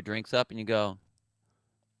when you put your drinks up and you go,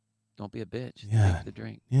 don't be a bitch. Yeah. Take the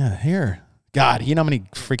drink. Yeah. Here. God, you know how many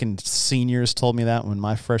freaking seniors told me that when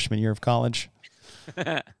my freshman year of college?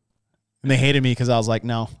 And they hated me because I was like,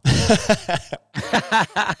 no.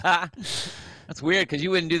 That's weird because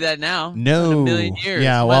you wouldn't do that now. No. In a million years.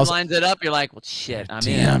 Yeah, Someone lines it up, you're like, well, shit.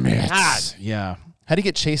 Damn it. God. Yeah. How do you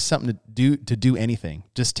get Chase something to do anything?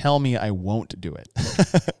 Just tell me I won't do it.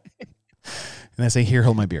 And I say, here,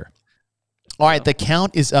 hold my beer. All right, the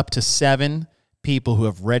count is up to 7 people who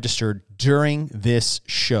have registered during this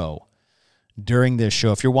show.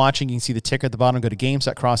 If you're watching, you can see the ticker at the bottom. Go to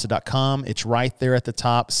games.crossfit.com. It's right there at the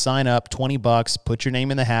top. Sign up, $20. Put your name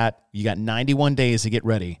in the hat. You got 91 days to get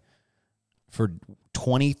ready for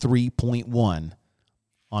 23.1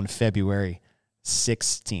 on February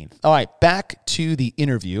 16th. All right, back to the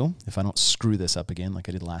interview, if I don't screw this up again like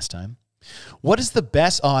I did last time. What is the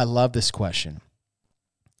best? Oh, I love this question.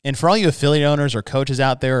 And for all you affiliate owners or coaches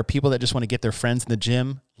out there or people that just want to get their friends in the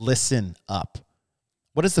gym, listen up.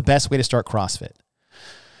 What is the best way to start CrossFit?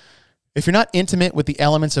 If you're not intimate with the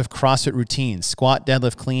elements of CrossFit routines, squat,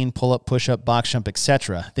 deadlift, clean, pull-up, push-up, box jump,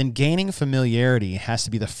 etc., then gaining familiarity has to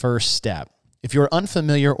be the first step. If you're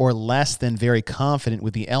unfamiliar or less than very confident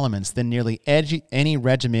with the elements, then nearly any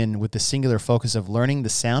regimen with the singular focus of learning the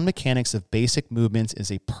sound mechanics of basic movements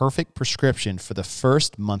is a perfect prescription for the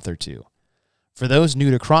first month or two. For those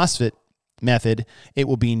new to CrossFit method, it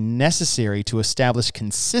will be necessary to establish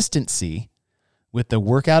consistency with the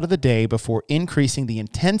workout of the day before increasing the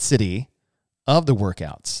intensity of the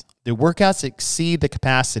workouts. The workouts exceed the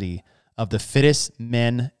capacity of the fittest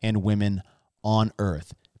men and women on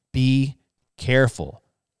earth. Be careful.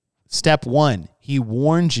 Step 1, he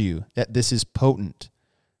warned you that this is potent.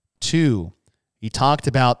 2, he talked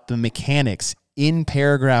about the mechanics in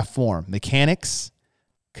paragraph form. Mechanics,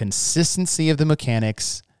 consistency of the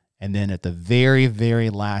mechanics, and then at the very, very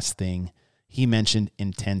last thing, he mentioned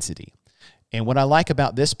intensity. And what I like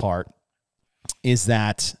about this part is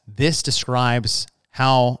that this describes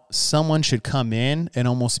how someone should come in and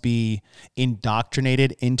almost be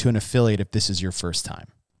indoctrinated into an affiliate if this is your first time.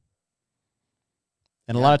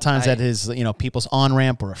 And a lot of times that is, people's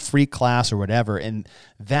on-ramp or a free class or whatever. And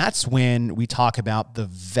that's when we talk about the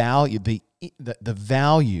value, the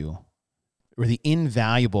value or the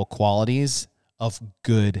invaluable qualities of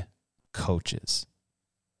good coaches.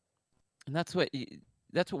 And that's what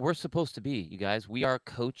we're supposed to be, you guys. We are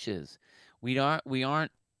coaches. We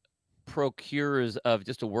aren't procurers of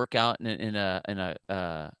just a workout in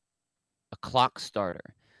a clock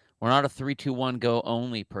starter. We're not a 3-2-1 go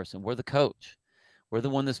only person. We're the coach. We're the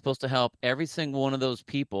one that's supposed to help every single one of those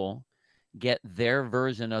people get their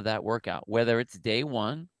version of that workout, whether it's day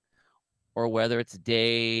 1 or whether it's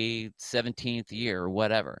day 17th year or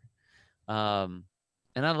whatever. And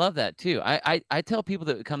I love that too. I tell people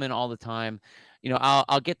that come in all the time,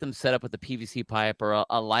 I'll get them set up with a PVC pipe or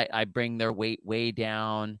a light. I bring their weight way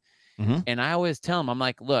down. Mm-hmm. And I always tell them, I'm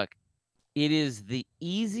like, look, it is the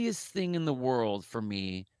easiest thing in the world for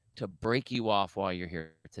me to break you off while you're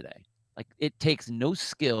here today. Like, it takes no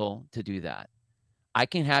skill to do that. I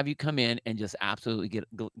can have you come in and just absolutely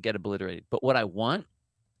get obliterated. But what I want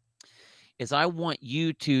is I want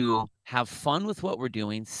you to have fun with what we're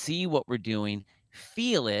doing, see what we're doing,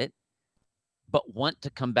 feel it, but want to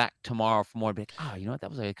come back tomorrow for more. Be like, oh, you know what? That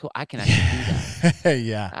was really cool. I can actually do that.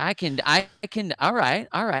 Yeah. I can. All right.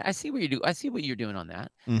 I see what you do. I see what you're doing on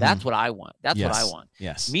that. Mm-hmm. That's what I want. That's what I want.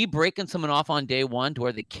 Yes. Me breaking someone off on day 1 to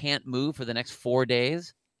where they can't move for the next 4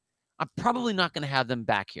 days, I'm probably not going to have them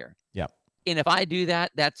back here. Yep. And if I do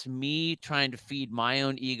that, that's me trying to feed my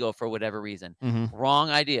own ego for whatever reason. Mm-hmm. Wrong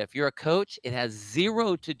idea. If you're a coach, it has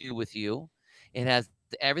zero to do with you. It has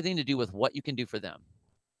everything to do with what you can do for them.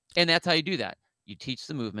 And that's how you do that. You teach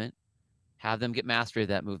the movement, have them get mastery of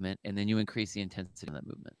that movement, and then you increase the intensity of that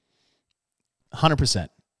movement. 100%.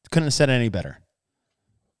 Couldn't have said it any better.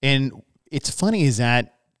 And it's funny is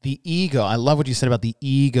that the ego, I love what you said about the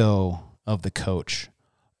ego of the coach.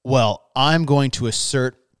 Well, I'm going to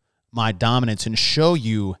assert my dominance and show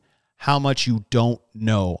you how much you don't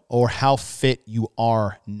know or how fit you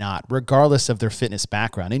are not, regardless of their fitness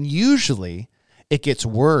background. And usually it gets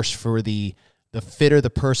worse for the fitter the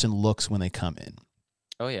person looks when they come in.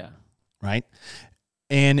 Oh, yeah. Right?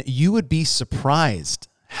 And you would be surprised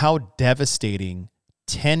how devastating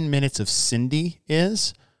 10 minutes of Cindy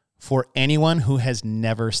is for anyone who has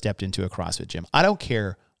never stepped into a CrossFit gym. I don't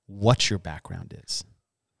care what your background is.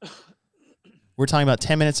 We're talking about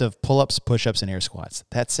 10 minutes of pull-ups, push-ups, and air squats.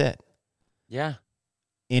 That's it. Yeah.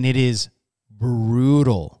 And it is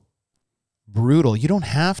brutal. Brutal. You don't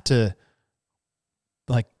have to,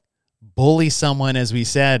 bully someone, as we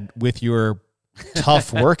said, with your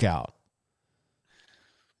tough workout.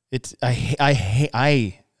 I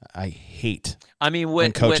hate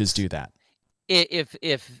when coaches do that. If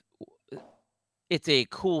it's a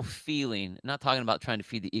cool feeling, not talking about trying to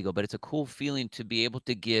feed the ego, but it's a cool feeling to be able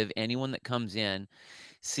to give anyone that comes in,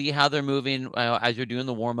 see how they're moving as you're doing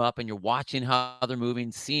the warm-up and you're watching how they're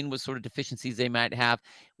moving, seeing what sort of deficiencies they might have,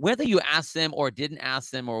 whether you ask them or didn't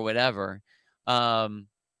ask them or whatever,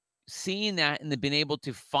 seeing that and then being able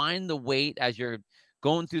to find the weight as you're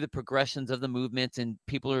going through the progressions of the movements and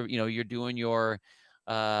people are, you're doing your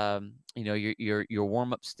your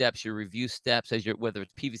warm-up steps, your review steps, as whether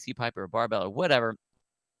it's PVC pipe or a barbell or whatever,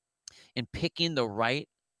 and picking the right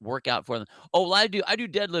workout for them. Oh, well, I do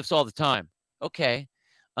deadlifts all the time. Okay.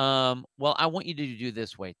 Well, I want you to do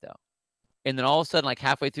this weight though. And then all of a sudden, like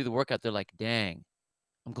halfway through the workout, they're like, dang,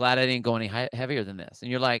 I'm glad I didn't go any heavier than this. And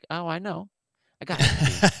you're like, oh, I know. I got you.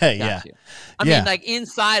 Yeah. I mean, like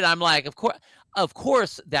inside, I'm like, of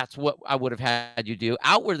course, that's what I would have had you do.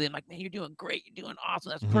 Outwardly, I'm like, man, you're doing great. You're doing awesome.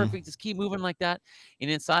 That's perfect. Just keep moving like that. And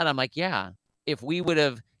inside, I'm like, yeah, if I would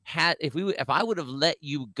have let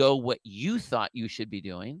you go what you thought you should be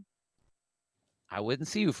doing, I wouldn't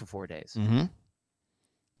see you for 4 days. Mm-hmm.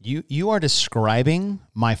 You are describing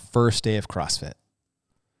my first day of CrossFit.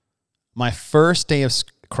 My first day of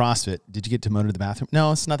CrossFit. Did you get demoted to the bathroom?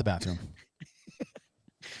 No, it's not the bathroom.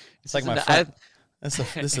 It's like my front. This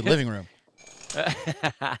is the living room.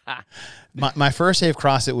 My first day of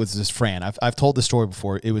CrossFit was just Fran. I've told the story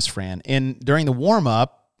before. It was Fran. And during the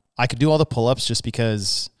warm-up, I could do all the pull-ups just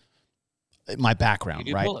because my background,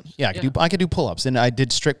 right? Pull-ups. Yeah, I could do pull-ups. And I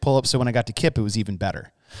did strict pull-ups, so when I got to Kip, it was even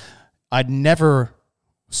better. I'd never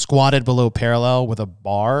squatted below parallel with a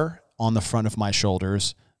bar on the front of my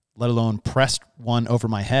shoulders, let alone pressed one over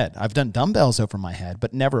my head. I've done dumbbells over my head,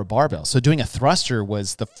 but never a barbell. So doing a thruster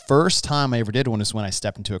was the first time I ever did one, is when I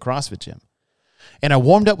stepped into a CrossFit gym. And I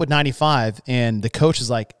warmed up with 95, and the coach is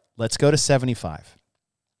like, let's go to 75.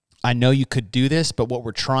 I know you could do this, but what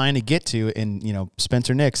we're trying to get to, and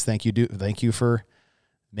Spencer Nix, thank you for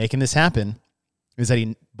making this happen, is that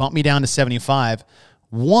he bumped me down to 75.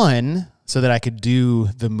 One, so that I could do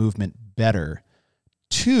the movement better.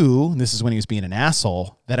 Two, this is when he was being an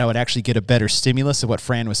asshole, that I would actually get a better stimulus of what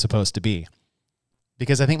Fran was supposed to be.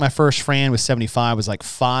 Because I think my first Fran with 75 was like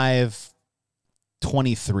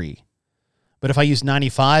 5:23. But if I used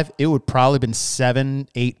 95, it would probably have been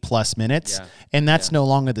 7-8 plus minutes. Yeah. And that's no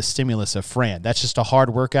longer the stimulus of Fran. That's just a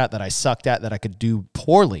hard workout that I sucked at, that I could do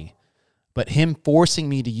poorly. But him forcing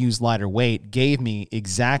me to use lighter weight gave me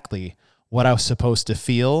exactly what I was supposed to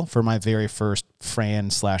feel for my very first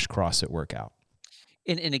Fran/CrossFit workout.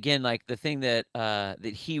 And again, like the thing that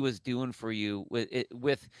he was doing for you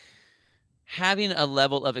with having a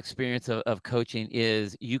level of experience of coaching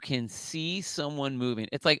is you can see someone moving.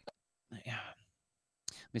 It's like, let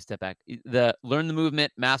me step back. Learn the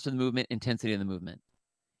movement, master the movement, intensity of the movement.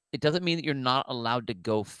 It doesn't mean that you're not allowed to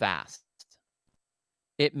go fast.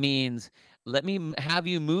 It means, let me have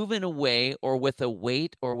you move in a way or with a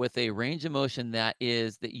weight or with a range of motion that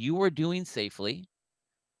you are doing safely,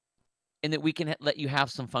 and that we can let you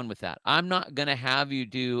have some fun with that. I'm not going to have you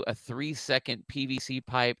do a 3-second PVC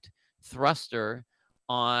piped thruster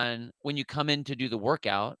on when you come in to do the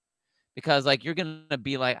workout, because like you're going to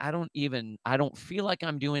be like, I don't feel like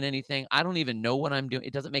I'm doing anything. I don't even know what I'm doing.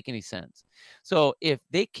 It doesn't make any sense. So if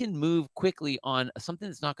they can move quickly on something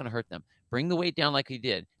that's not going to hurt them, bring the weight down like he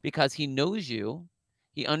did, because he knows you,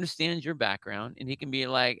 he understands your background, and he can be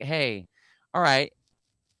like, hey, all right,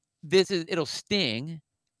 it'll sting.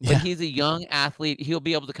 But he's a young athlete. He'll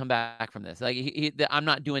be able to come back from this. Like I'm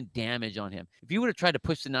not doing damage on him. If you would have tried to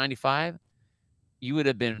push the 95, you would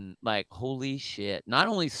have been like, holy shit. Not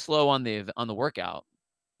only slow on the workout,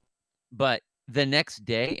 but the next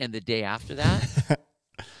day and the day after that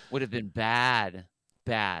would have been bad.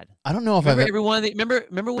 I don't know if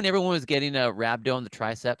remember when everyone was getting a rhabdo on the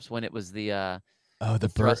triceps when it was the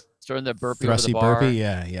thruster and the burpee over the bar? Burpee,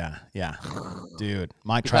 yeah. Dude,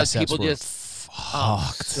 my triceps were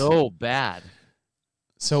fucked. So bad.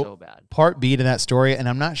 So bad. Part B to that story, and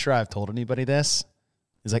I'm not sure I've told anybody this,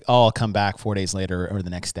 is like, I'll come back 4 days later or the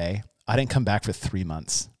next day. I didn't come back for 3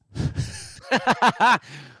 months.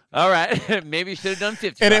 All right. Maybe you should have done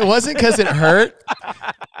 50. And it wasn't because it hurt.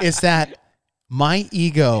 It's that my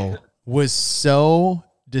ego was so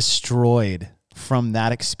destroyed from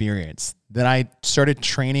that experience that I started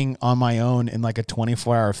training on my own in like a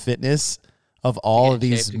 24-hour fitness of all of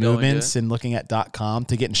these movements and looking at .com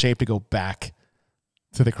to get in shape to go back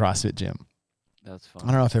to the CrossFit gym. That's fun.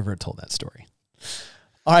 I don't know if I've ever told that story.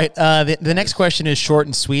 All right. The next question is short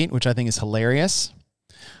and sweet, which I think is hilarious.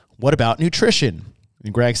 What about nutrition?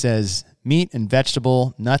 And Greg says, meat and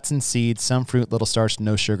vegetable, nuts and seeds, some fruit, little starch,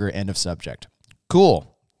 no sugar, end of subject.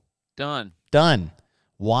 Cool. Done.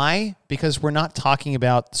 Why? Because we're not talking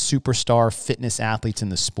about superstar fitness athletes in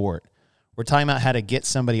the sport. We're talking about how to get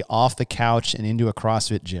somebody off the couch and into a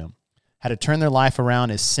CrossFit gym, how to turn their life around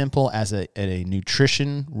as simple as a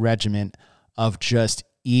nutrition regimen of just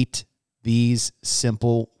eat these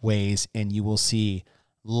simple ways, and you will see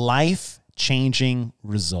life-changing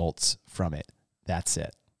results from it. That's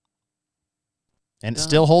it. And it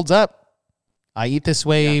still holds up. I eat this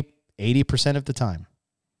way 80% of the time.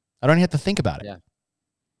 I don't even have to think about it. Yeah.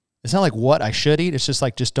 It's not like what I should eat. It's just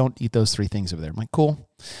like, just don't eat those 3 things over there. I'm like, cool.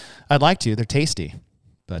 I'd like to. They're tasty.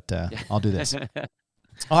 But I'll do this.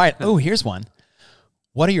 All right. Oh, here's one.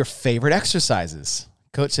 What are your favorite exercises?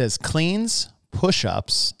 Coach says cleans,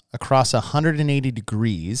 push-ups across 180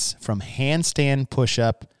 degrees from handstand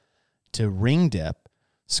push-up to ring dip,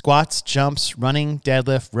 squats, jumps, running,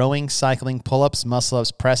 deadlift, rowing, cycling, pull-ups,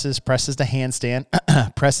 muscle-ups, presses to handstand,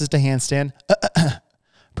 presses to handstand,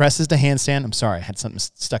 presses to handstand. I'm sorry, I had something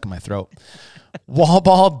stuck in my throat. Wall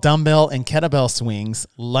ball, dumbbell, and kettlebell swings,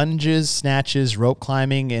 lunges, snatches, rope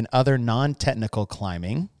climbing, and other non-technical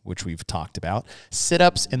climbing, which we've talked about,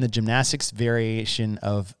 sit-ups, and the gymnastics variation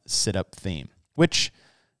of sit-up theme, which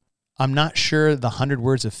I'm not sure the 100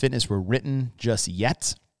 words of fitness were written just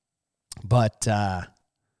yet, but I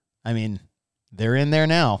mean, they're in there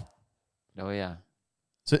now. Oh, yeah.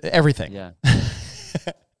 So everything. Yeah.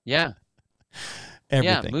 Yeah.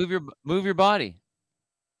 Everything. Yeah, move your body.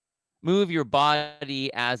 Move your body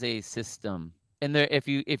as a system. And there, if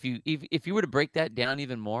you were to break that down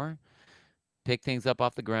even more, pick things up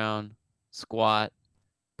off the ground, squat,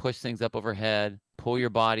 push things up overhead, pull your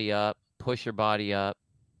body up, push your body up,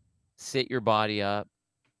 sit your body up.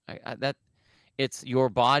 It's your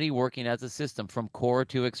body working as a system from core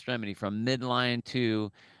to extremity, from midline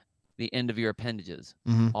to the end of your appendages.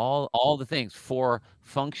 Mm-hmm. All the things for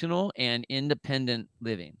functional and independent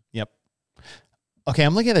living. Yep. Okay,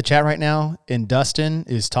 I'm looking at the chat right now, and Dustin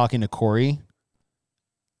is talking to Corey.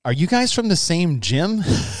 Are you guys from the same gym?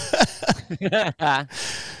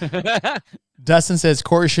 Dustin says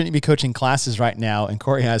Corey shouldn't be coaching classes right now, and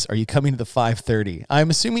Corey asks, "Are you coming to the 5:30?" I'm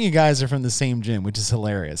assuming you guys are from the same gym, which is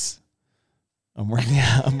hilarious. I'm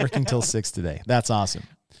working till 6 today. That's awesome.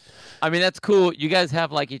 I mean, that's cool. You guys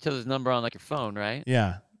have like each other's number on like your phone, right?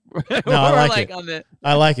 Yeah. No, I like it.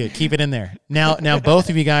 I like it. Keep it in there. Now, both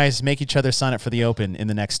of you guys make each other sign up for the Open in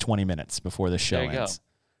the next 20 minutes before the show ends. Go.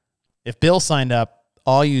 If Bill signed up,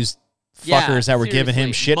 all you fuckers that were giving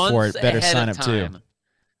him shit for it better sign up too.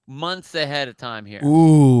 Months ahead of time here.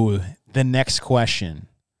 Ooh, the next question.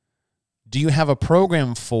 Do you have a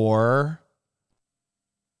program for...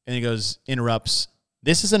 And he interrupts.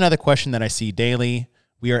 This is another question that I see daily.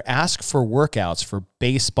 We are asked for workouts for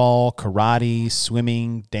baseball, karate,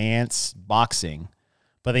 swimming, dance, boxing,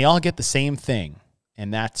 but they all get the same thing,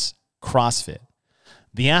 and that's CrossFit.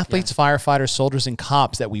 The athletes, firefighters, soldiers, and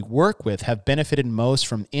cops that we work with have benefited most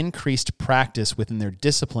from increased practice within their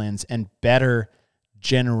disciplines and better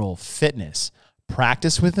general fitness.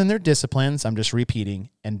 Practice within their disciplines, I'm just repeating,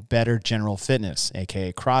 and better general fitness,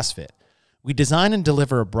 aka CrossFit. We design and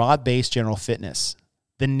deliver a broad-based general fitness.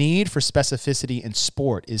 The need for specificity in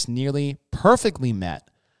sport is nearly perfectly met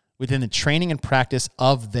within the training and practice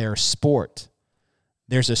of their sport.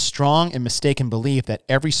 There's a strong and mistaken belief that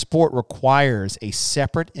every sport requires a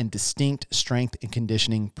separate and distinct strength and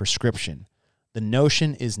conditioning prescription. The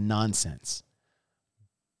notion is nonsense.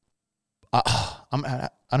 I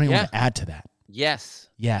don't even want to add to that. Yes.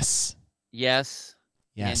 Yes. Yes.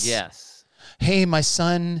 Yes. And yes. Hey, my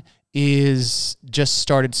son is just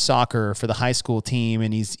started soccer for the high school team,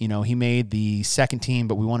 and he's, he made the second team,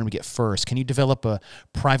 but we want him to get first. Can you develop a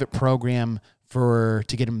private program to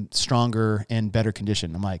get him stronger and better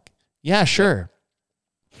condition? I'm like, yeah, sure.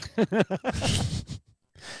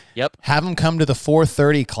 Yep. Have him come to the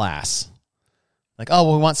 4:30 class. Like, oh,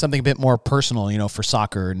 well, we want something a bit more personal, for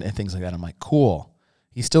soccer and things like that. I'm like, cool.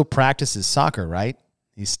 He still practices soccer, right?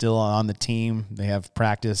 He's still on the team. They have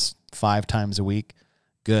practice 5 times a week.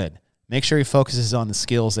 Good. Make sure he focuses on the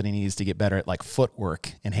skills that he needs to get better at, like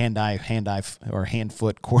footwork and hand-eye or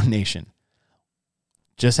hand-foot coordination.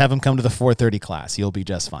 Just have him come to the 4:30 class. He'll be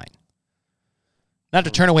just fine. Not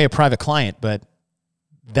to turn away a private client, but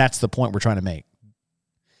that's the point we're trying to make.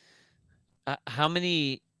 How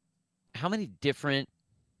many different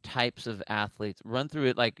types of athletes? Run through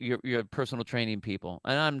it, like your personal training people,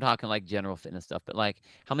 and I'm talking like general fitness stuff. But like,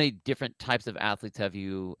 how many different types of athletes have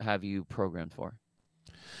you programmed for?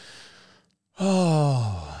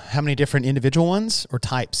 Oh, how many different individual ones or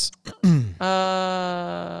types?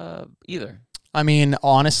 Either. I mean,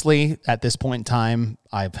 honestly, at this point in time,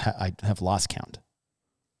 I have lost count.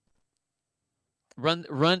 Run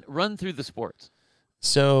through the sports.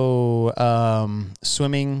 So,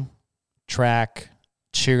 swimming, track,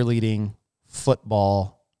 cheerleading,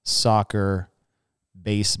 football, soccer,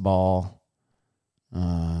 baseball.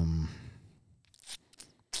 Well,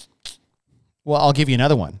 I'll give you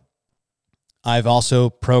another one. I've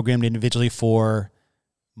also programmed individually for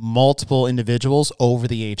multiple individuals over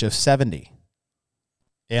the age of 70.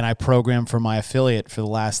 And I programmed for my affiliate for the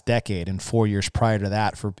last decade and 4 years prior to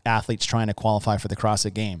that for athletes trying to qualify for the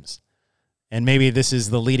CrossFit Games. And maybe this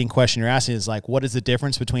is the leading question you're asking is like, what is the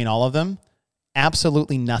difference between all of them?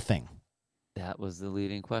 Absolutely nothing. That was the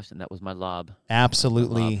leading question. That was my lob.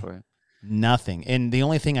 Absolutely nothing. And the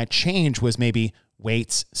only thing I changed was maybe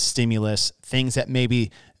weights, stimulus, things that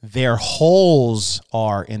maybe their holes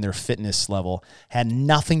are in their fitness level had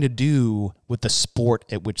nothing to do with the sport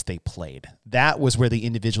at which they played. That was where the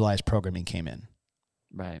individualized programming came in.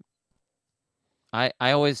 Right. I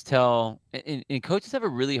always tell, and coaches have a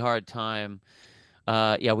really hard time.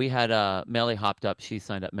 We had Melly hopped up. She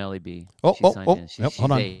signed up. Melly B. Hold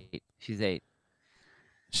on. 8. She's 8.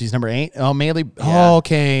 She's number 8. Oh, Melly. Yeah. Oh,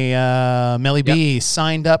 okay. Melly B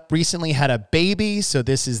signed up recently, had a baby. So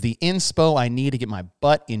this is the inspo I need to get my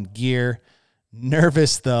butt in gear.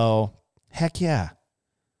 Nervous though. Heck yeah.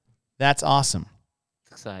 That's awesome.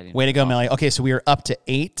 It's exciting. Way to go, Melly. Okay, so we are up to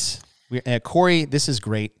 8. Corey, this is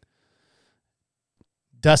great.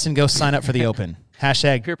 Dustin, go sign up for the Open.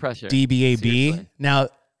 Hashtag peer pressure. DBAB. Seriously. Now,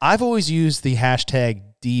 I've always used the hashtag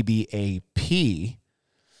DBAP.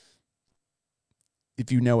 If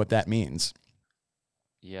you know what that means.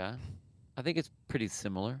 Yeah. I think it's pretty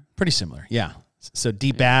similar. Pretty similar, yeah. So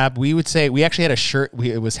DBAB, we would say, we actually had a shirt,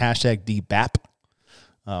 it was hashtag DBAP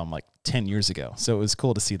like 10 years ago. So it was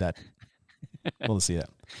cool to see that We'll see that.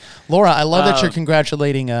 Laura, I love that you're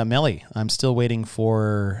congratulating Melly. I'm still waiting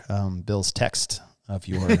for Bill's text of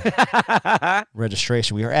your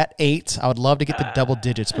registration. We are at 8. I would love to get the double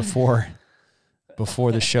digits before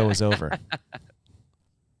the show is over.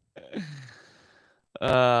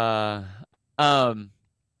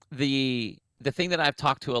 The thing that I've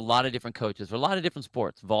talked to a lot of different coaches for a lot of different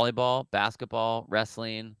sports, volleyball, basketball,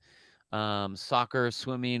 wrestling, soccer,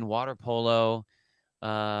 swimming, water polo,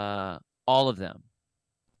 all of them,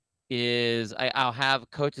 is I'll have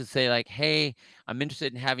coaches say like, hey, I'm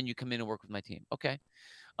interested in having you come in and work with my team. Okay.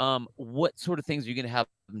 What sort of things are you going to have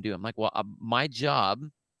them do? I'm like, well, my job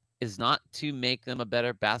is not to make them a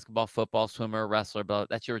better basketball, football, swimmer, wrestler, but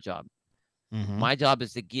that's your job. Mm-hmm. My job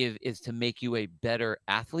is to make you a better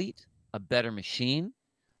athlete, a better machine,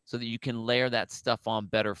 so that you can layer that stuff on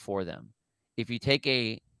better for them. If you take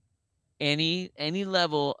any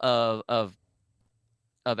level of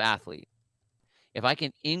athlete, if I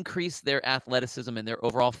can increase their athleticism and their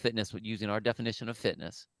overall fitness with using our definition of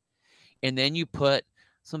fitness, and then you put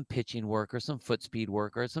some pitching work or some foot speed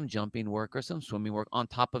work or some jumping work or some swimming work on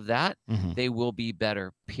top of that, mm-hmm. they will be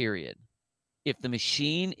better, period. If the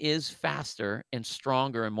machine is faster and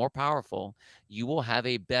stronger and more powerful, you will have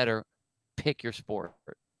a better pick your sport,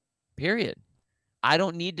 period. I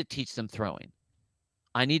don't need to teach them throwing.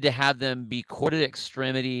 I need to have them be quarter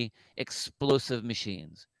extremity explosive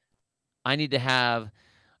machines. I need to have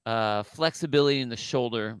flexibility in the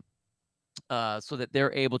shoulder so that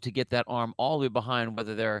they're able to get that arm all the way behind,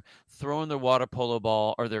 whether they're throwing their water polo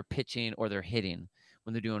ball or they're pitching or they're hitting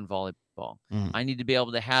when they're doing volleyball. I need to be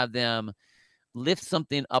able to have them lift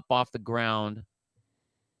something up off the ground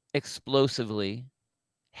explosively,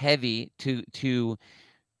 heavy, to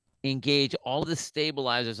engage all of the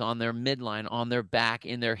stabilizers on their midline, on their back,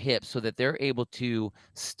 in their hips, so that they're able to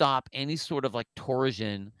stop any sort of like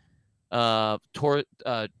torsion, torque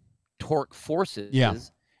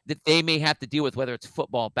forces that they may have to deal with, whether it's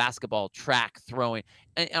football, basketball, track, throwing,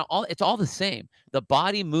 and it's all the same. The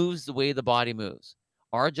body moves the way the body moves.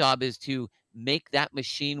 Our job is to make that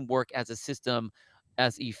machine work as a system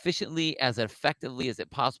as efficiently, as effectively as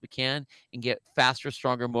it possibly can, and get faster,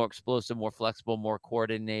 stronger, more explosive, more flexible, more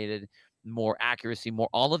coordinated, more accuracy, more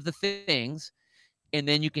all of the things. And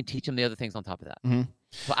then you can teach them the other things on top of that. Mm-hmm.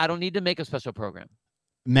 So I don't need to make a special program.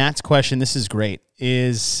 Matt's question, this is great,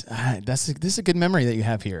 is this is a good memory that you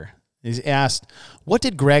have here. He's asked, what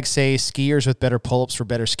did Greg say, skiers with better pull-ups for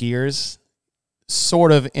better skiers?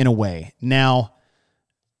 Sort of, in a way. Now,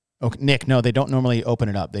 okay, Nick, no, they don't normally open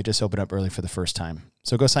it up. They just open up early for the first time.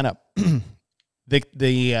 So go sign up.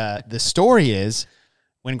 The story is,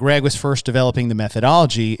 when Greg was first developing the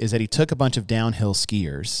methodology, is that he took a bunch of downhill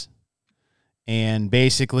skiers and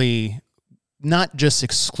basically, not just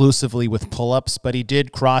exclusively with pull-ups, but he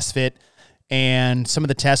did CrossFit, and some of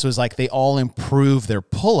the tests was like they all improved their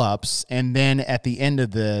pull-ups, and then at the end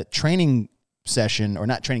of the training session, or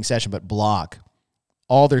not training session, but block,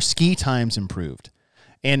 all their ski times improved.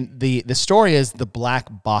 And the story is the black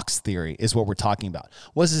box theory is what we're talking about.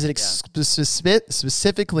 Was it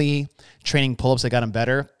specifically training pull-ups that got them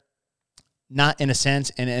better? Not in a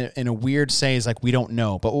sense, and in a weird say is like we don't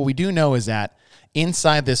know. But what we do know is that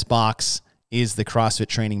inside this box is the CrossFit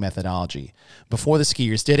training methodology. Before the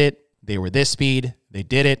skiers did it, they were this speed, they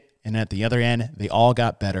did it, and at the other end, they all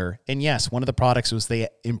got better. And yes, one of the products was they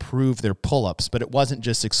improved their pull-ups, but it wasn't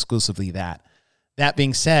just exclusively that. That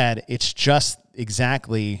being said, it's just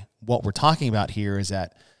exactly what we're talking about here, is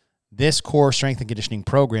that this core strength and conditioning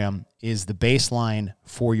program is the baseline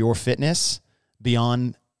for your fitness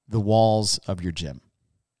beyond the walls of your gym.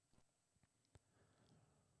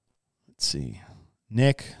 Let's see.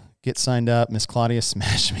 Nick, get signed up. Miss Claudia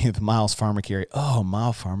smashed me with Miles Pharmacare. Oh,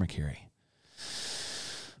 Miles Pharmacare.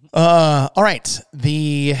 All right.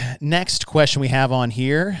 The next question we have on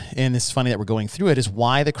here, and it's funny that we're going through it, is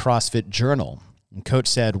why the CrossFit Journal? And Coach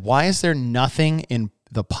said, why is there nothing in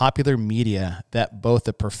the popular media that both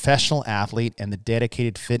the professional athlete and the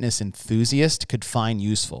dedicated fitness enthusiast could find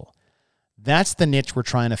useful? That's the niche we're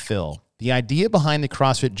trying to fill. The idea behind the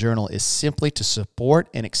CrossFit Journal is simply to support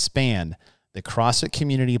and expand the CrossFit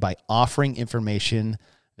community by offering information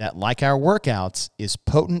that, like our workouts, is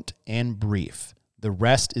potent and brief. The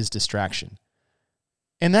rest is distraction.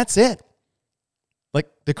 And that's it. Like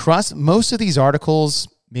most of these articles,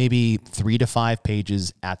 maybe 3 to 5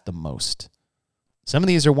 pages at the most. Some of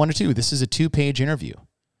these are 1 or 2. This is a 2-page interview.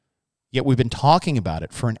 Yet we've been talking about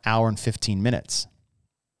it for an hour and 15 minutes.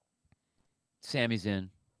 Sammy's in.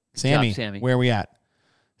 Sammy, job, Sammy. Where are we at?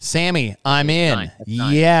 Sammy, I'm in. 9.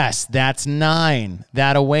 Yes, that's 9.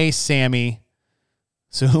 That away, Sammy.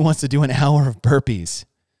 So who wants to do an hour of burpees?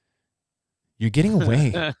 You're getting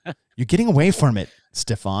away. You're getting away from it,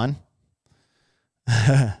 Stefan.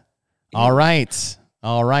 All right.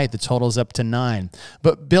 The total's up to 9.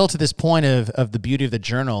 But Bill, to this point of the beauty of the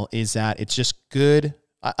journal is that it's just good.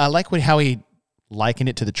 I like how he likened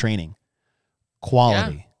it to the training.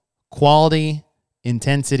 Quality,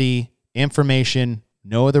 intensity, information,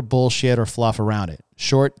 no other bullshit or fluff around it.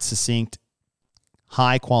 Short, succinct,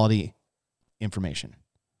 high quality information.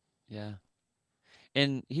 Yeah.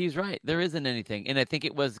 And he's right. There isn't anything. And I think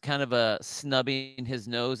it was kind of a snubbing his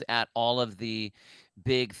nose at all of the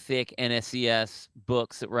big, thick NSCS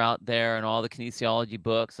books that were out there and all the kinesiology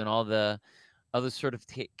books and all the other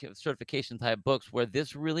certification type books where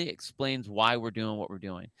this really explains why we're doing what we're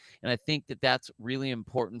doing. And I think that that's really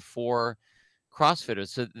important for CrossFitters.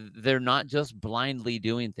 So they're not just blindly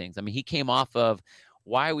doing things. I mean, he came off of,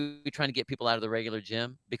 why are we trying to get people out of the regular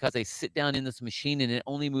gym? Because they sit down in this machine and it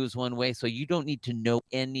only moves one way. So you don't need to know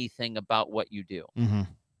anything about what you do. Mm-hmm.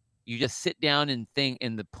 You just sit down and think,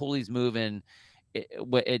 and the pulleys move, and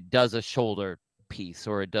it does a shoulder piece,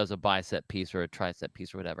 or it does a bicep piece, or a tricep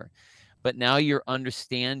piece, or whatever. But now you're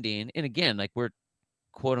understanding, and again, like we're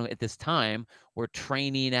quoting at this time, we're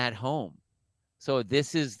training at home. So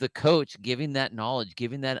this is the coach giving that knowledge,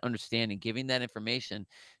 giving that understanding, giving that information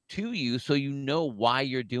to you so you know why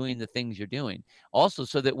you're doing the things you're doing. Also,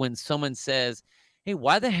 so that when someone says, hey,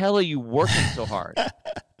 why the hell are you working so hard?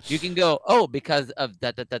 You can go, oh, because of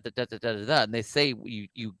that. And they say,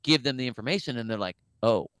 you give them the information and they're like,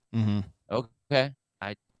 oh, okay.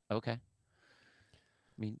 Okay. I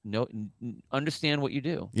mean, no, understand what you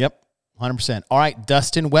do. Yep. 100%. All right.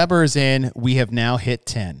 Dustin Weber's in. We have now hit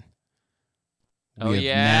 10. We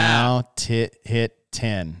have now hit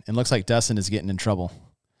 10. It looks like Dustin is getting in trouble.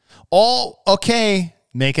 Oh, okay.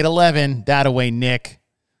 Make it 11. That away, Nick.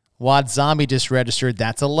 Wad Zombie just registered.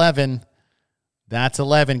 That's 11. That's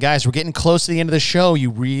 11. Guys, we're getting close to the end of the show.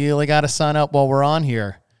 You really got to sign up while we're on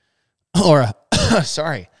here. Or,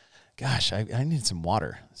 sorry. Gosh, I need some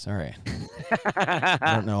water. Sorry. I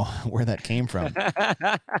don't know where that came from.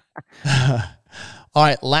 All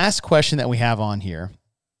right, last question that we have on here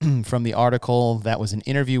from the article that was an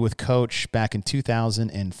interview with Coach back in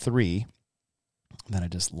 2003 that I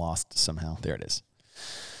just lost somehow. There it is.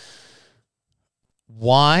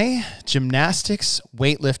 Why gymnastics,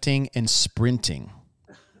 weightlifting, and sprinting?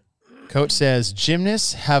 Coach says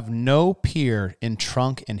gymnasts have no peer in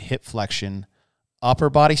trunk and hip flexion, upper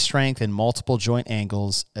body strength and multiple joint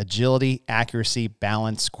angles, agility, accuracy,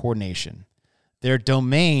 balance, coordination. Their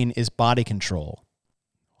domain is body control.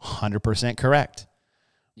 100% correct.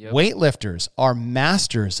 Yep. Weightlifters are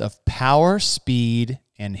masters of power, speed,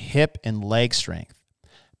 and hip and leg strength.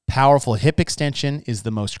 Powerful hip extension is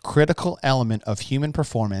the most critical element of human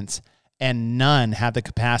performance, and none have the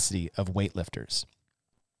capacity of weightlifters.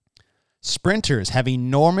 Sprinters have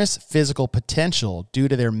enormous physical potential due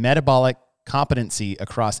to their metabolic competency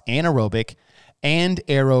across anaerobic and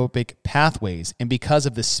aerobic pathways, and because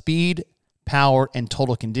of the speed, power, and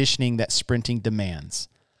total conditioning that sprinting demands.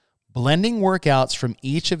 Blending workouts from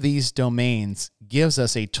each of these domains gives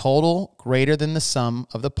us a total greater than the sum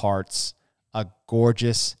of the parts, a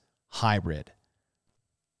gorgeous hybrid.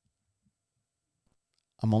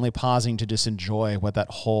 I'm only pausing to just enjoy what that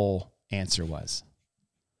whole answer was.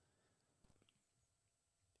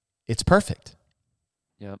 It's perfect.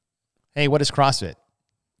 Yep. Hey, what is CrossFit?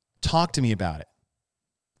 Talk to me about it.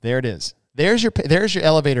 There it is. There's your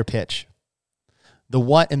elevator pitch. The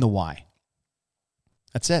what and the why.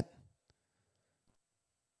 That's it.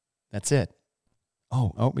 That's it.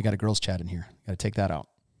 Oh, we got a girls chat in here. Got to take that out.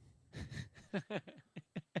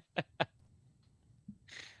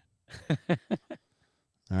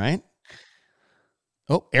 All right.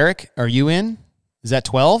 Oh, Eric, are you in? Is that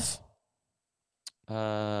 12?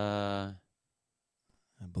 I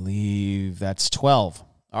believe that's 12.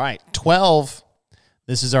 All right, 12.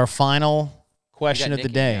 This is our final question of the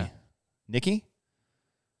day. Yeah. Nikki?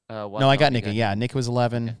 No, I got Nikki. Yeah, Nikki was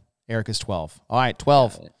 11. Okay. Eric is 12. All right,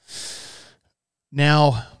 12.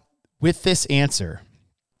 Now, with this answer,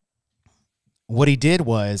 what he did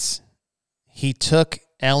was he took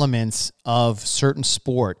elements of certain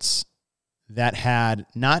sports that had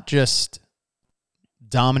not just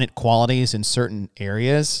dominant qualities in certain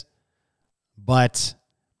areas, but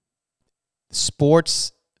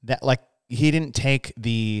sports that, like, he didn't take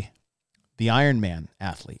the Ironman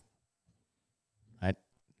athlete, right?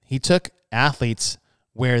 He took athletes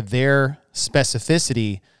where their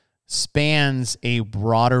specificity spans a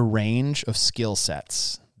broader range of skill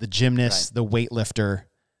sets. The gymnast, the weightlifter,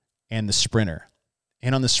 and the sprinter.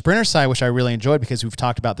 And on the sprinter side, which I really enjoyed because we've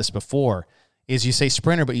talked about this before, is you say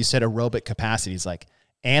sprinter, but you said aerobic capacities like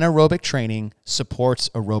Anaerobic training supports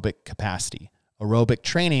aerobic capacity. Aerobic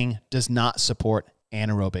training does not support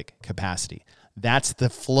anaerobic capacity. That's the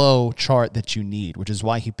flow chart that you need, which is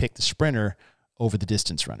why he picked the sprinter over the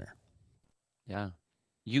distance runner. Yeah.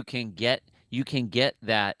 You can get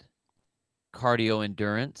that cardio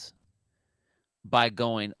endurance by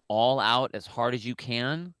going all out as hard as you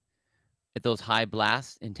can at those high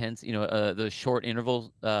blast intense, those short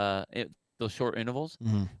intervals,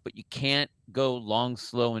 Mm-hmm. but you can't go long,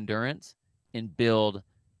 slow endurance and build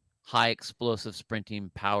high explosive sprinting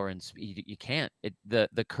power and speed. You can't.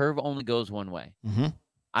 The curve only goes one way. Mm-hmm.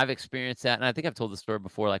 I've experienced that, and I think I've told the story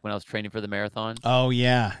before, like when I was training for the marathon. Oh,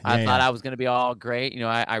 yeah. I thought I was going to be all great.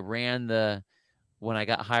 I ran when I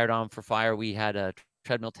got hired on for Fire, we had a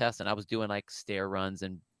treadmill test, and I was doing like stair runs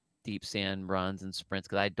and deep sand runs and sprints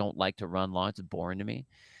because I don't like to run long. It's boring to me.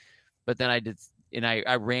 But then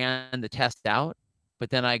I ran the test out, but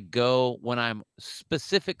then I go when I'm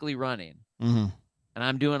specifically running. Mm-hmm. And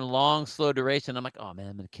I'm doing a long, slow duration. I'm like, oh man,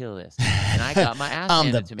 I'm gonna kill this. And I got my ass I'm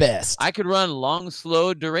handed the to me. best. I could run long,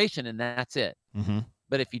 slow duration, and that's it. Mm-hmm.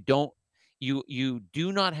 But if you don't, you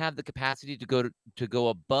do not have the capacity to go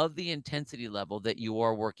above the intensity level that you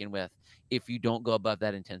are working with. If you don't go above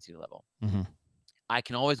that intensity level, Mm-hmm. I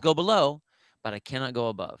can always go below, but I cannot go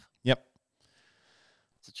above. Yep.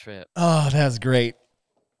 It's a trip. Oh, that's great.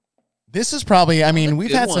 This is probably,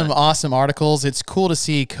 we've had some awesome articles. It's cool to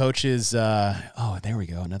see coaches. There we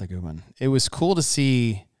go. Another good one. It was cool to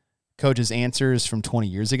see coaches' answers from 20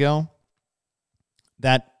 years ago.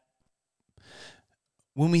 That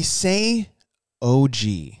when we say OG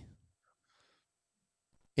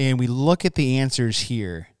and we look at the answers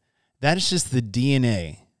here, that is just the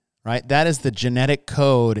DNA, right? That is the genetic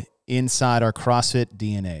code inside our CrossFit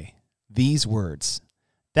DNA. These words.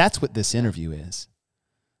 That's what this interview is.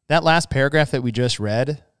 That last paragraph that we just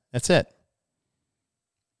read, that's it.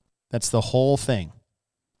 That's the whole thing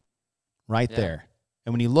right there.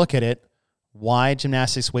 And when you look at it, why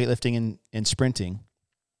gymnastics, weightlifting, and sprinting,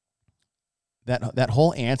 that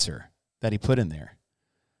whole answer that he put in there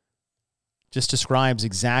just describes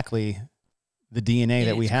exactly the DNA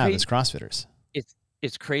that we have as CrossFitters.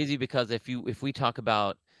 It's crazy because if we talk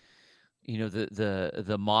about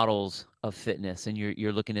the models of fitness, and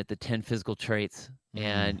you're looking at the 10 physical traits,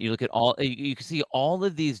 and you look at you can see all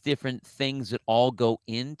of these different things that all go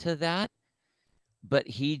into that, but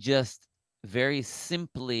he just very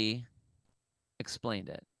simply explained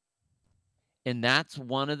it. And that's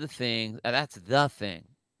one of the things,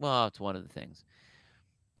 well, it's one of the things.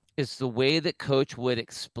 It's the way that Coach would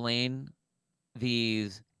explain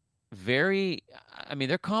these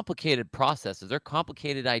they're complicated processes. They're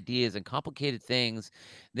complicated ideas and complicated things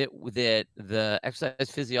that the exercise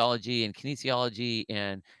physiology and kinesiology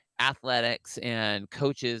and athletics and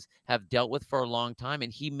coaches have dealt with for a long time.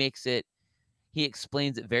 And he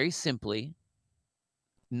explains it very simply.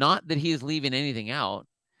 Not that he is leaving anything out,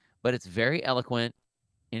 but it's very eloquent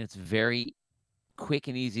and it's very quick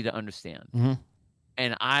and easy to understand. Mm-hmm.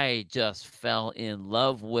 And I just fell in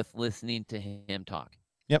love with listening to him talk.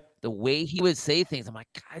 Yep. The way he would say things, I'm like,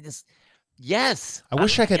 yes. I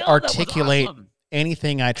wish I could articulate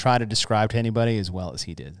anything I try to describe to anybody as well as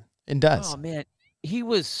he did and does. Oh man, it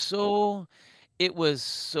was so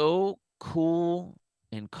cool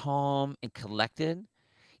and calm and collected.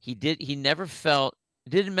 He never felt,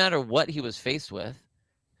 it didn't matter what he was faced with.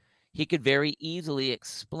 He could very easily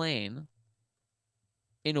explain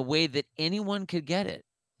in a way that anyone could get it.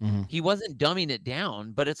 Mm-hmm. He wasn't dumbing it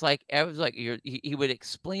down, but it's like, it was like he would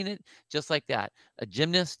explain it just like that. A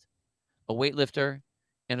gymnast, a weightlifter,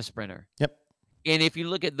 and a sprinter. Yep. And if you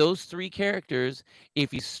look at those three characters,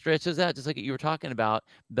 if you stretch those out, just like you were talking about,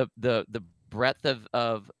 the breadth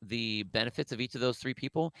of the benefits of each of those three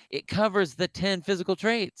people, it covers the 10 physical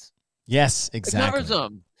traits. Yes, exactly. It covers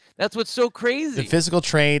them. That's what's so crazy. The physical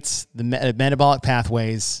traits, the metabolic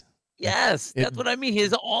pathways. Yes, that's what I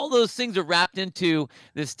mean. All those things are wrapped into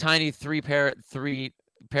this tiny three paragraph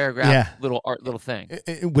little thing.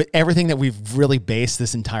 With everything that we've really based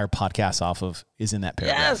this entire podcast off of is in that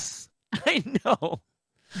paragraph. Yes, I know.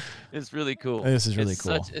 It's really cool. This is really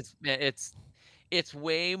cool. It's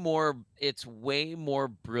way more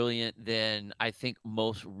brilliant than I think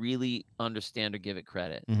most really understand or give it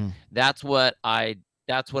credit. Mm-hmm. That's what I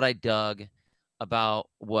dug about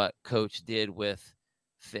what Coach did with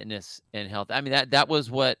fitness and health. I've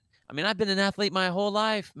been an athlete my whole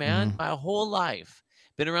life, man. Mm-hmm. My whole life.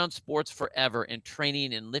 Been around sports forever and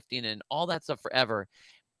training and lifting and all that stuff forever.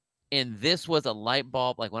 And this was a light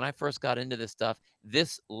bulb. Like when I first got into this stuff,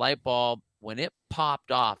 this light bulb, when it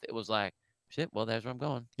popped off, it was like, shit, well, there's where I'm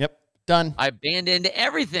going. Yep. Done. I banned into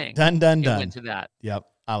everything. Done. Went to that. Yep.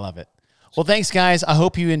 I love it. Well, thanks, guys. I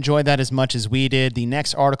hope you enjoyed that as much as we did. The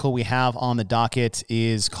next article we have on the docket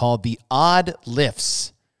is called The Odd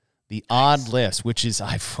Lifts. The Odd Lifts, which is,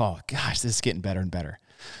 oh gosh, this is getting better and better.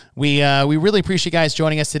 We really appreciate you guys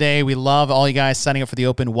joining us today. We love all you guys signing up for the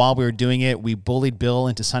Open while we were doing it. We bullied Bill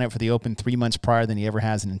into signing up for the Open 3 months prior than he ever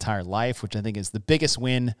has in entire life, which I think is the biggest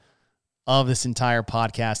win of this entire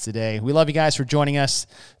podcast today. We love you guys for joining us.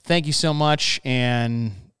 Thank you so much,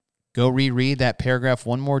 and go reread that paragraph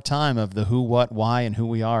one more time of the who, what, why, and who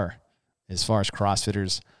we are as far as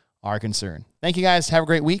CrossFitters are concerned. Thank you guys. Have a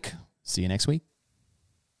great week. See you next week.